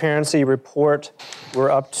transparency report,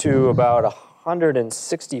 we're up to about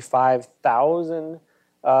 165,000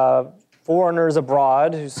 foreigners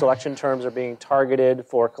abroad whose selection terms are being targeted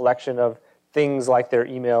for collection of things like their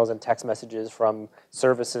emails and text messages from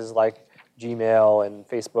services like Gmail and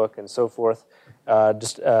Facebook and so forth.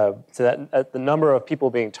 So that the number of people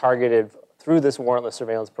being targeted through this warrantless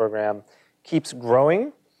surveillance program keeps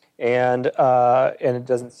growing, and it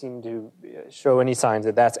doesn't seem to show any signs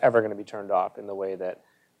that that's ever going to be turned off in the way that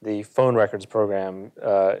the phone records program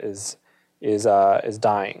is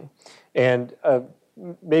dying. And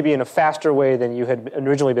maybe in a faster way than you had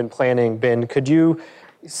originally been planning, Ben, could you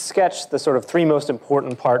sketch the sort of 3 most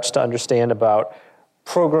important parts to understand about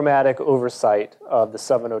programmatic oversight of the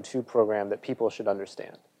 702 program that people should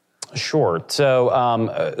understand? Sure. So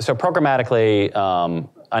programmatically,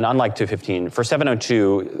 and unlike 215, for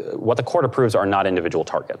 702, what the court approves are not individual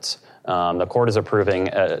targets. The court is approving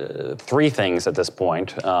 3 things at this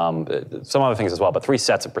point, some other things as well, but 3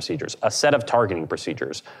 sets of procedures. A set of targeting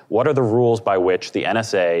procedures. What are the rules by which the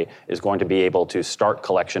NSA is going to be able to start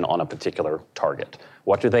collection on a particular target?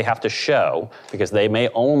 What do they have to show? Because they may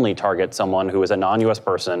only target someone who is a non-U.S.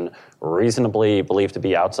 person reasonably believed to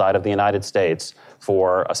be outside of the United States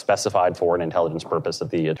for a specified foreign intelligence purpose that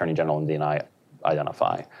the Attorney General and DNI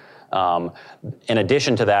identify. In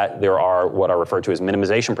addition to that, there are what are referred to as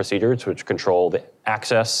minimization procedures, which control the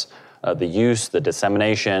access, the use, the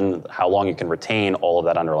dissemination, how long you can retain all of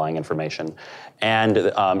that underlying information.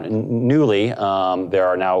 And newly, there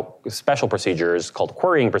are now special procedures called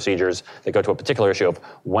querying procedures that go to a particular issue of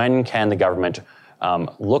when can the government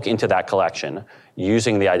look into that collection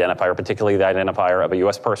using the identifier, particularly the identifier of a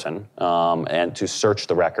U.S. person, and to search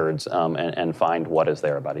the records and find what is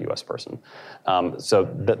there about a U.S. person. So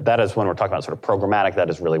that is when we're talking about sort of programmatic, that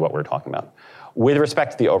is really what we're talking about. With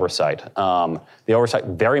respect to the oversight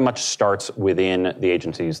very much starts within the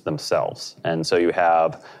agencies themselves. And so you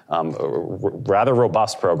have rather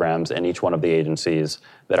robust programs in each one of the agencies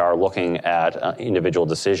that are looking at individual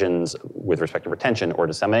decisions with respect to retention or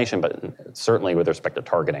dissemination, but certainly with respect to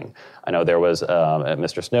targeting. I know there was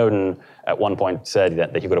Mr. Snowden at one point said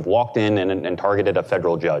that he could have walked in and targeted a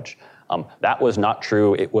federal judge. That was not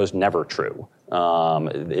true. It was never true.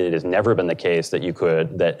 It has never been the case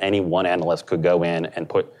that any one analyst could go in and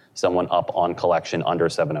put someone up on collection under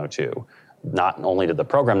 702. Not only did the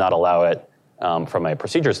program not allow it from a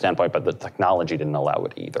procedure standpoint, but the technology didn't allow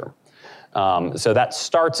it either. So that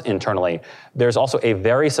starts internally. There's also a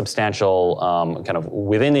very substantial kind of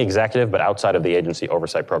within the executive, but outside of the agency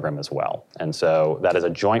oversight program as well. And so that is a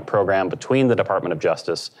joint program between the Department of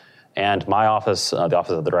Justice and my office, the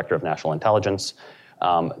Office of the Director of National Intelligence.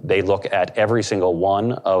 They look at every single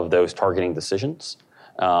one of those targeting decisions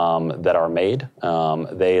that are made.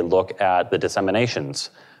 They look at the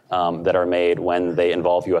disseminations that are made when they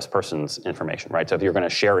involve U.S. persons information, right? So if you're going to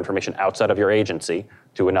share information outside of your agency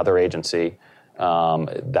to another agency,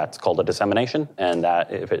 that's called a dissemination, and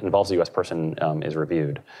that if it involves a U.S. person is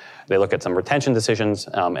reviewed. They look at some retention decisions,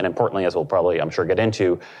 and importantly, as we'll probably, I'm sure, get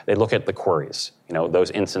into, they look at the queries,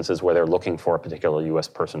 those instances where they're looking for a particular U.S.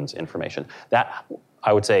 person's information. That,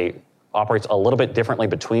 I would say, operates a little bit differently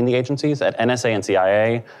between the agencies. At NSA and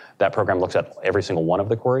CIA, that program looks at every single one of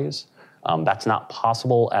the queries. That's not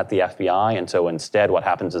possible at the FBI, and so instead what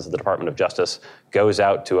happens is the Department of Justice goes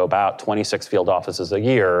out to about 26 field offices a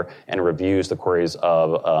year and reviews the queries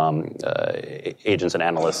of agents and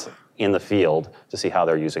analysts in the field to see how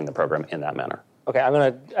they're using the program in that manner. Okay, I'm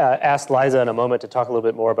going to ask Liza in a moment to talk a little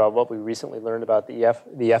bit more about what we recently learned about the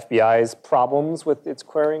FBI's problems with its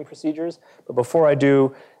querying procedures. But before I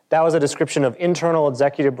do, that was a description of internal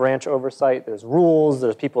executive branch oversight. There's rules,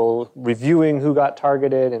 there's people reviewing who got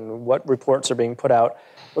targeted and what reports are being put out.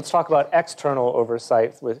 Let's talk about external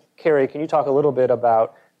oversight with Carrie. Can you talk a little bit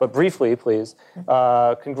about, but briefly, please,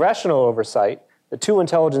 congressional oversight? The two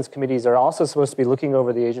intelligence committees are also supposed to be looking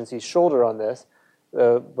over the agency's shoulder on this,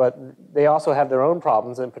 but they also have their own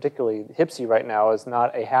problems, and particularly HPSCI right now is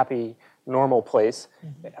not a happy, normal place.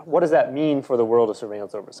 What does that mean for the world of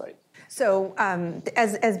surveillance oversight? So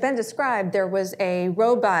as Ben described, there was a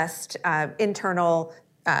robust internal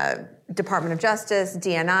Department of Justice,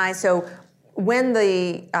 DNI. So when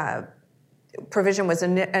the provision was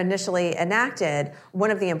initially enacted,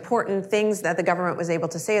 one of the important things that the government was able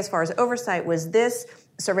to say as far as oversight was this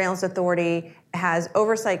surveillance authority has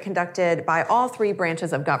oversight conducted by all three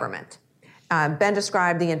branches of government. Ben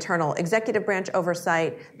described the internal executive branch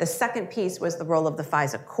oversight. The second piece was the role of the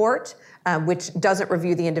FISA court, which doesn't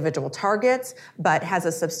review the individual targets, but has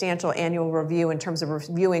a substantial annual review in terms of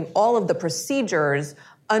reviewing all of the procedures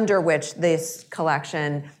under which this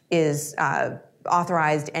collection is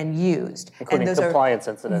authorized and used. Including and those compliance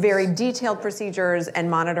are incidents. Very detailed procedures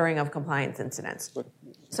and monitoring of compliance incidents.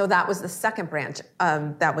 So that was the second branch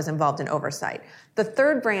that was involved in oversight. The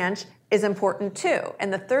third branch is important too,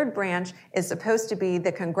 and the third branch is supposed to be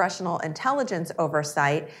the congressional intelligence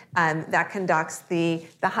oversight that conducts the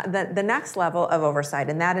next level of oversight,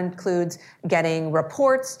 and that includes getting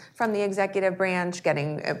reports from the executive branch,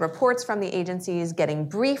 getting reports from the agencies, getting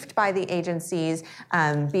briefed by the agencies,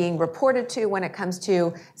 being reported to when it comes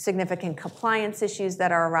to significant compliance issues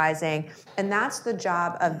that are arising, and that's the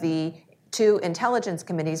job of the two intelligence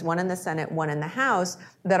committees, one in the Senate, one in the House,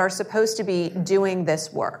 that are supposed to be doing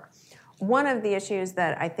this work. One of the issues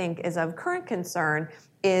that I think is of current concern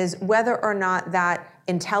is whether or not that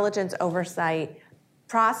intelligence oversight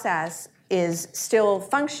process is still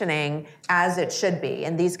functioning as it should be.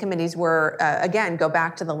 And these committees were, again, go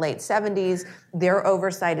back to the late 70s. Their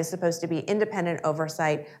oversight is supposed to be independent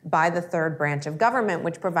oversight by the third branch of government,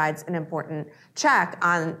 which provides an important check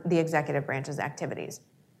on the executive branch's activities.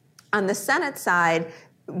 On the Senate side,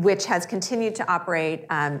 which has continued to operate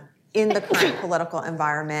in the current political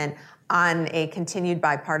environment on a continued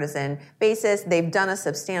bipartisan basis, they've done a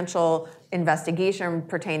substantial investigation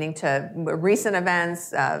pertaining to recent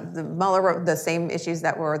events, the Mueller, the same issues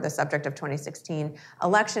that were the subject of 2016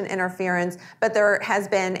 election interference. But there has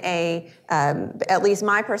been at least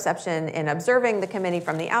my perception in observing the committee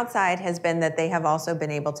from the outside has been that they have also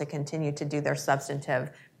been able to continue to do their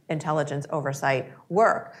substantive intelligence oversight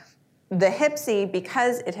work. The HPSCI,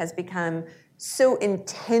 because it has become so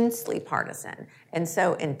intensely partisan and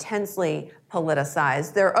so intensely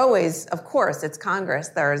politicized, there always, of course, it's Congress,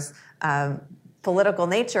 there's political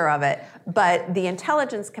nature of it, but the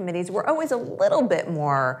intelligence committees were always a little bit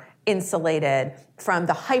more insulated from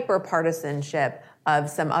the hyper-partisanship of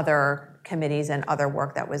some other committees and other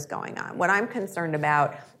work that was going on. What I'm concerned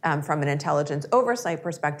about from an intelligence oversight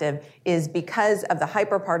perspective is because of the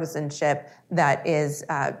hyperpartisanship that is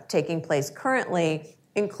taking place currently,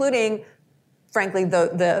 including frankly,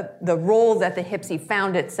 the role that the HPSCI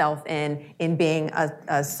found itself in being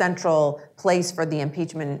a central place for the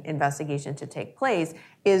impeachment investigation to take place,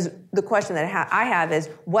 is the question that I have is,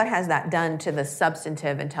 what has that done to the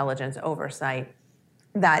substantive intelligence oversight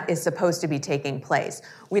that is supposed to be taking place?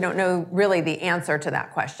 We don't know really the answer to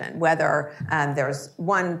that question, whether there's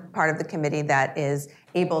one part of the committee that is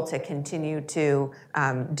able to continue to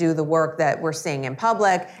do the work that we're seeing in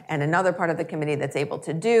public, and another part of the committee that's able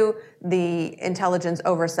to do the intelligence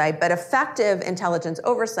oversight. But effective intelligence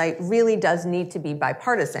oversight really does need to be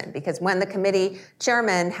bipartisan, because when the committee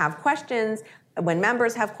chairmen have questions, when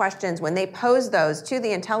members have questions, when they pose those to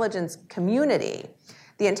the intelligence community,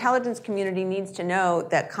 the intelligence community needs to know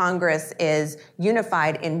that Congress is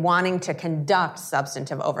unified in wanting to conduct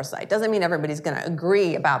substantive oversight. Doesn't mean everybody's going to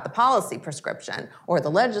agree about the policy prescription or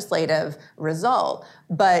the legislative result,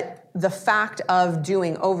 but the fact of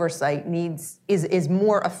doing oversight is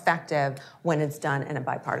more effective when it's done in a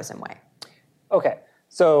bipartisan way. Okay.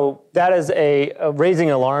 So that is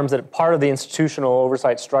raising alarms that part of the institutional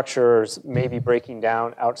oversight structures may be breaking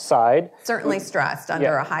down outside. Certainly stressed,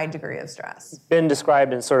 under a high degree of stress. Been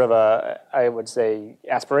described in sort of a, I would say,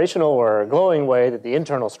 aspirational or glowing way that the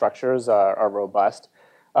internal structures are robust.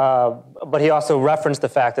 But he also referenced the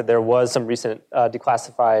fact that there was some recent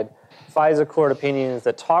declassified FISA court opinions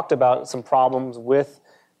that talked about some problems with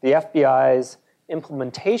the FBI's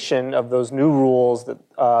implementation of those new rules that,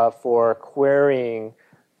 for querying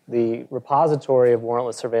the repository of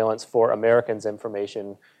warrantless surveillance for Americans'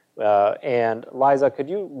 information. And Liza, could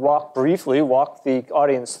you briefly walk the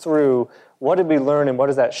audience through what did we learn and what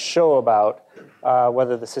does that show about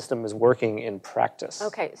whether the system is working in practice?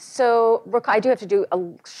 Okay, so I do have to do a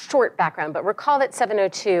short background, but recall that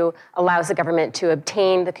 702 allows the government to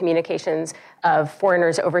obtain the communications of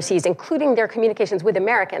foreigners overseas, including their communications with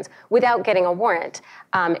Americans, without getting a warrant.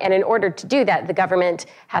 And in order to do that, the government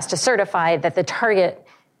has to certify that the target,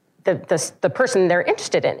 the person they're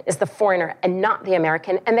interested in, is the foreigner and not the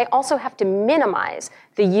American. And they also have to minimize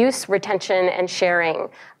the use, retention, and sharing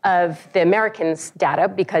of the Americans' data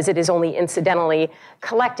because it is only incidentally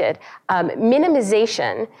collected.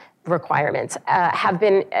 Minimization requirements have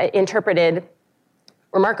been interpreted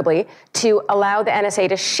remarkably to allow the NSA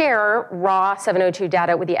to share raw 702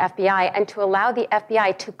 data with the FBI and to allow the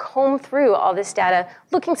FBI to comb through all this data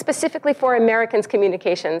looking specifically for Americans'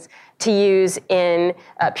 communications to use in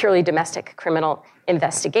purely domestic criminal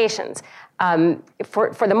investigations.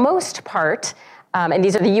 For the most part, and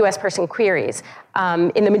these are the US person queries,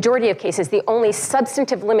 in the majority of cases, the only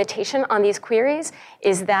substantive limitation on these queries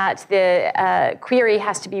is that the query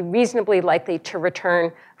has to be reasonably likely to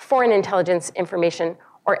return foreign intelligence information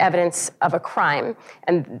or evidence of a crime.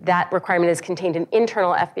 And that requirement is contained in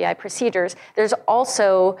internal FBI procedures. There's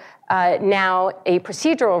also now a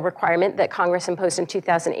procedural requirement that Congress imposed in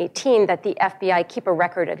 2018 that the FBI keep a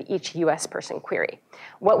record of each US person query.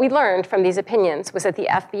 What we learned from these opinions was that the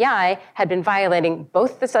FBI had been violating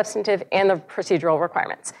both the substantive and the procedural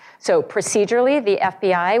requirements. So procedurally, the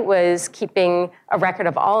FBI was keeping a record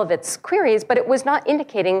of all of its queries, but it was not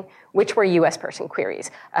indicating which were US person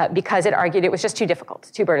queries because it argued it was just too difficult,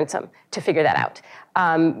 too burdensome to figure that out.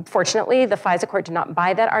 Fortunately, the FISA court did not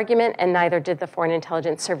buy that argument, and neither did the Foreign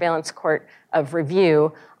Intelligence Surveillance Court of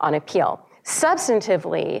Review on appeal.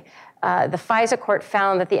 Substantively, the FISA court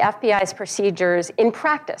found that the FBI's procedures in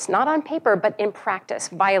practice, not on paper, but in practice,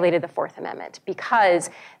 violated the Fourth Amendment because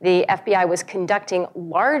the FBI was conducting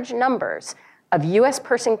large numbers of US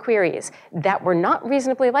person queries that were not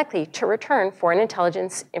reasonably likely to return foreign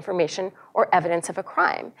intelligence information or evidence of a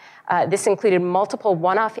crime. This included multiple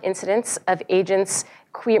one-off incidents of agents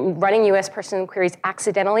running US person queries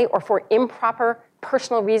accidentally or for improper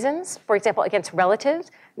personal reasons, for example, against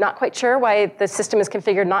relatives. Not quite sure why the system is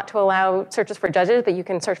configured not to allow searches for judges, but you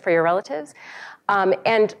can search for your relatives.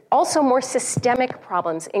 And also more systemic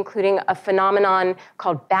problems, including a phenomenon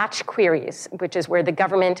called batch queries, which is where the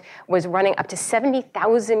government was running up to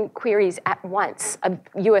 70,000 queries at once of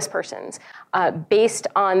US persons, based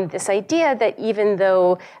on this idea that even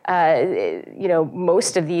though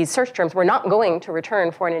most of these search terms were not going to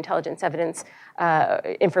return foreign intelligence evidence,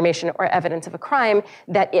 information or evidence of a crime,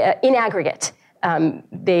 that in aggregate,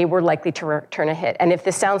 they were likely to return a hit. And if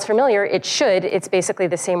this sounds familiar, it should. It's basically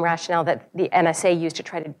the same rationale that the NSA used to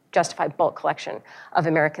try to justify bulk collection of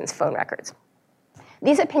Americans' phone records.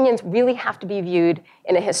 These opinions really have to be viewed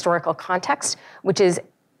in a historical context, which is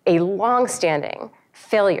a long-standing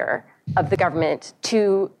failure of the government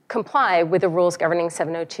to comply with the rules governing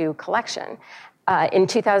 702 collection. In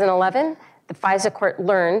 2011, the FISA court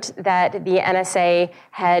learned that the NSA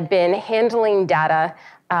had been handling data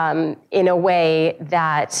in a way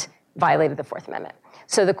that violated the Fourth Amendment.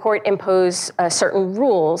 So the court imposed certain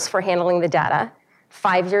rules for handling the data.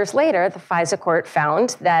 5 years later, the FISA court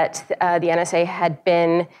found that the NSA had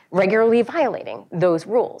been regularly violating those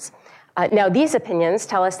rules. Now, these opinions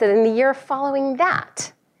tell us that in the year following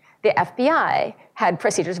that, the FBI had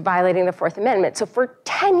procedures violating the Fourth Amendment. So for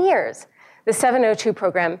 10 years, the 702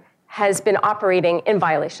 program has been operating in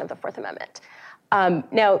violation of the Fourth Amendment.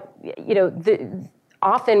 Now,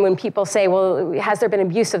 often when people say, well, has there been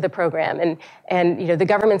abuse of the program? And the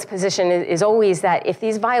government's position is always that if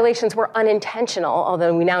these violations were unintentional,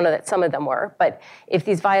 although we now know that some of them were, but if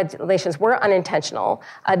these violations were unintentional,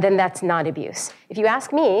 then that's not abuse. If you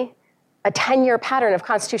ask me, a 10-year pattern of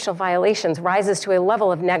constitutional violations rises to a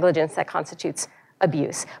level of negligence that constitutes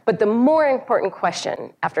abuse. But the more important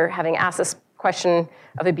question, after having asked this question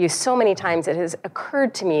of abuse so many times, it has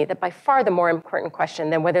occurred to me that by far the more important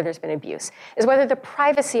question than whether there's been abuse is whether the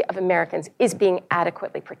privacy of Americans is being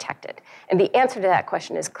adequately protected. And the answer to that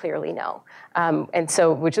question is clearly no.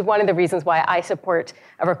 Which is one of the reasons why I support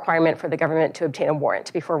a requirement for the government to obtain a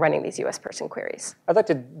warrant before running these U.S. person queries. I'd like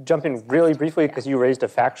to jump in really briefly because you raised a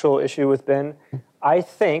factual issue with Ben. I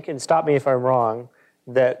think, and stop me if I'm wrong,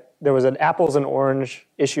 that there was an apples and orange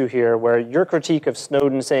issue here where your critique of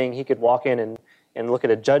Snowden saying he could walk in and look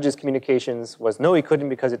at a judge's communications was no, he couldn't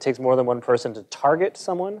because it takes more than one person to target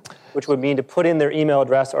someone, which would mean to put in their email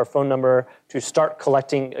address or phone number to start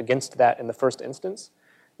collecting against that in the first instance.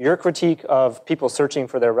 Your critique of people searching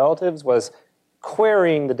for their relatives was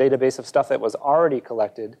querying the database of stuff that was already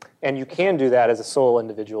collected, and you can do that as a sole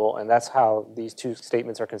individual, and that's how these two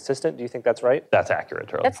statements are consistent. Do you think that's right? That's accurate,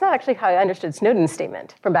 Charlie. That's not actually how I understood Snowden's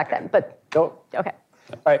statement from back then, but No. okay.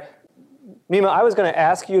 All right. Nima, I was going to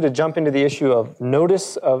ask you to jump into the issue of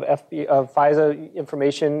notice of FISA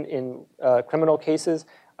information in criminal cases.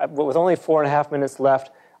 With only 4.5 minutes left,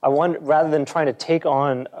 I want, rather than trying to take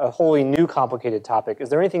on a wholly new complicated topic, is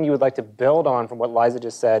there anything you would like to build on from what Liza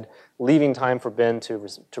just said, leaving time for Ben to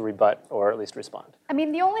rebut or at least respond? I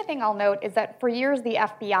mean, the only thing I'll note is that for years the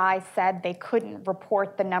FBI said they couldn't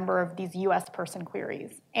report the number of these U.S. person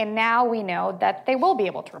queries. And now we know that they will be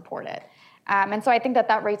able to report it. And so I think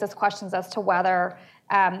that raises questions as to whether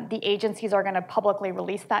the agencies are going to publicly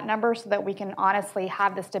release that number so that we can honestly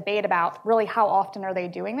have this debate about really how often are they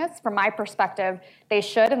doing this. From my perspective, they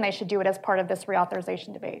should, and they should do it as part of this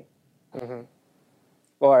reauthorization debate. Mm-hmm.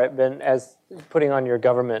 Well, all right, Ben, as putting on your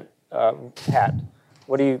government hat,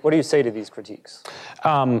 what do you say to these critiques?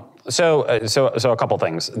 So a couple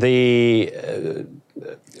things. With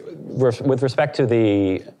respect to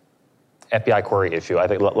the FBI query issue, I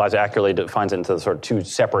think Liza accurately defines it into sort of two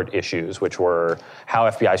separate issues, which were how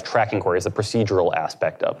FBI is tracking queries, the procedural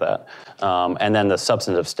aspect of that, and then the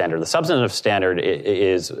substantive standard. The substantive standard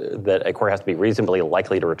is that a query has to be reasonably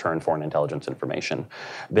likely to return foreign intelligence information.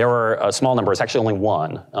 There were a small number, it's actually only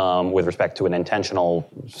one, with respect to an intentional,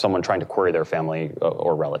 someone trying to query their family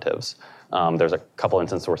or relatives. There's a couple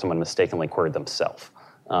instances where someone mistakenly queried themselves.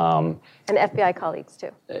 And FBI colleagues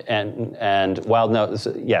too. And while no,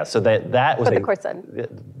 so that was what the court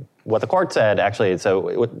said. What the court said actually.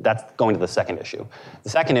 So that's going to the second issue. The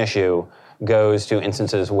second issue goes to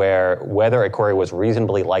instances where whether a query was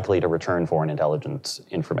reasonably likely to return foreign intelligence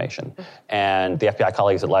information. And the FBI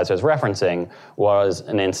colleagues that Liza is referencing was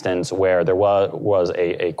an instance where there was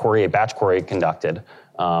a query, a batch query conducted.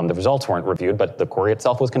 The results weren't reviewed, but the query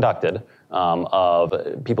itself was conducted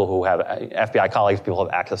of people who have FBI colleagues, people who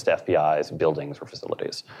have access to FBI's buildings or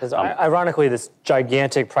facilities. Ironically, this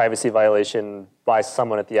gigantic privacy violation by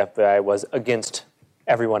someone at the FBI was against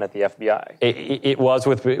everyone at the FBI. It was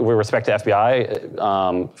with respect to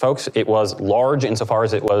FBI folks. It was large insofar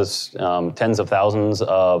as it was tens of thousands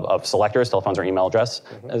of selectors, telephones or email address.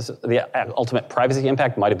 Mm-hmm. The ultimate privacy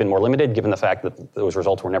impact might have been more limited given the fact that those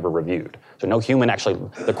results were never reviewed. So no human actually,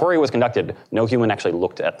 the query was conducted, no human actually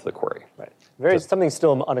looked at the query. Right. Something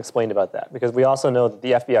still unexplained about that, because we also know that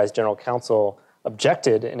the FBI's general counsel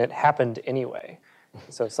objected and it happened anyway.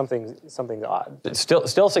 So something's odd. It's still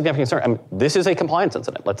a significant concern. I mean, this is a compliance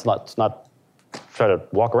incident. Let's not try to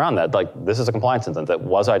walk around that. Like, this is a compliance incident that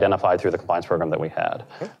was identified through the compliance program that we had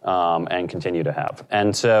and continue to have.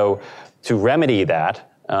 And so to remedy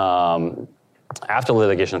that, after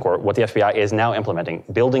litigation in court, what the FBI is now implementing,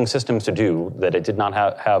 building systems to do that it did not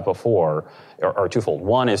have before, are twofold.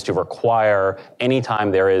 One is to require any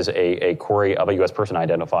time there is a query of a U.S. person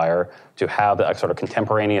identifier to have a sort of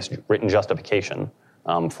contemporaneous written justification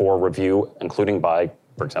for review, including by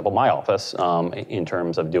for example, my office, in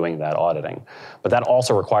terms of doing that auditing. But that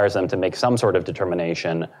also requires them to make some sort of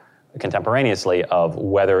determination contemporaneously of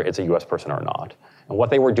whether it's a U.S. person or not. And what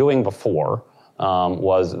they were doing before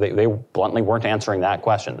was they bluntly weren't answering that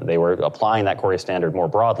question. They were applying that query standard more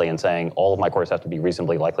broadly and saying all of my queries have to be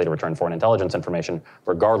reasonably likely to return foreign intelligence information,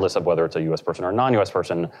 regardless of whether it's a U.S. person or a non-U.S.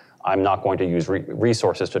 person. I'm not going to use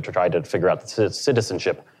resources to try to figure out the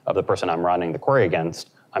citizenship of the person I'm running the query against.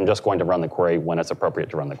 I'm just going to run the query when it's appropriate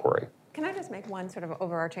to run the query. Can I just make one sort of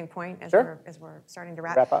overarching point as, Sure. as we're starting to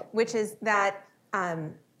wrap up? Which is that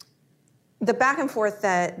the back and forth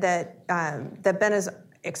that Ben is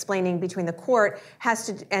explaining between the court has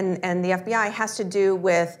to and the FBI has to do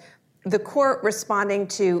with the court responding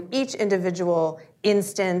to each individual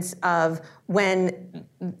instance of when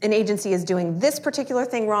an agency is doing this particular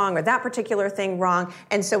thing wrong or that particular thing wrong.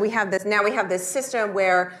 And so we have this system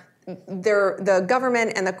where the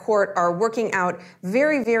government and the court are working out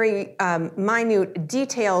very, very minute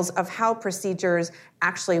details of how procedures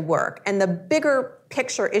actually work. And the bigger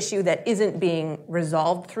picture issue that isn't being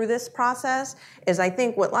resolved through this process is, I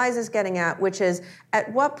think, what Liza's getting at, which is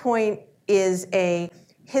at what point is a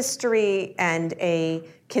history and a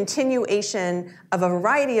continuation of a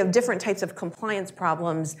variety of different types of compliance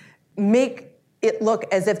problems make it look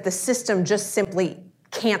as if the system just simply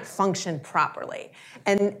can't function properly.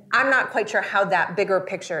 And I'm not quite sure how that bigger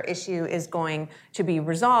picture issue is going to be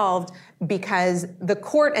resolved, because the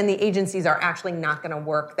court and the agencies are actually not going to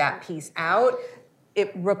work that piece out.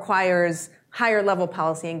 It requires higher level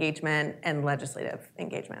policy engagement and legislative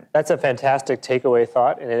engagement. That's a fantastic takeaway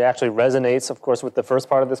thought, and it actually resonates, of course, with the first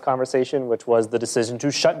part of this conversation, which was the decision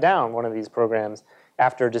to shut down one of these programs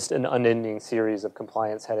after just an unending series of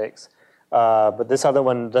compliance headaches. But this other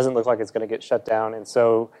one doesn't look like it's going to get shut down, and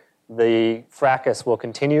so the fracas will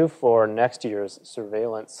continue for next year's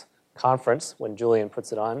surveillance conference when Julian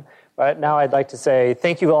puts it on. But now I'd like to say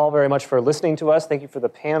thank you all very much for listening to us. Thank you for the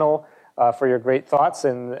panel, for your great thoughts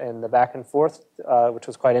and the back and forth, which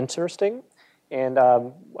was quite interesting. And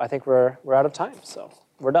I think we're out of time, so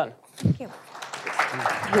we're done. Thank you.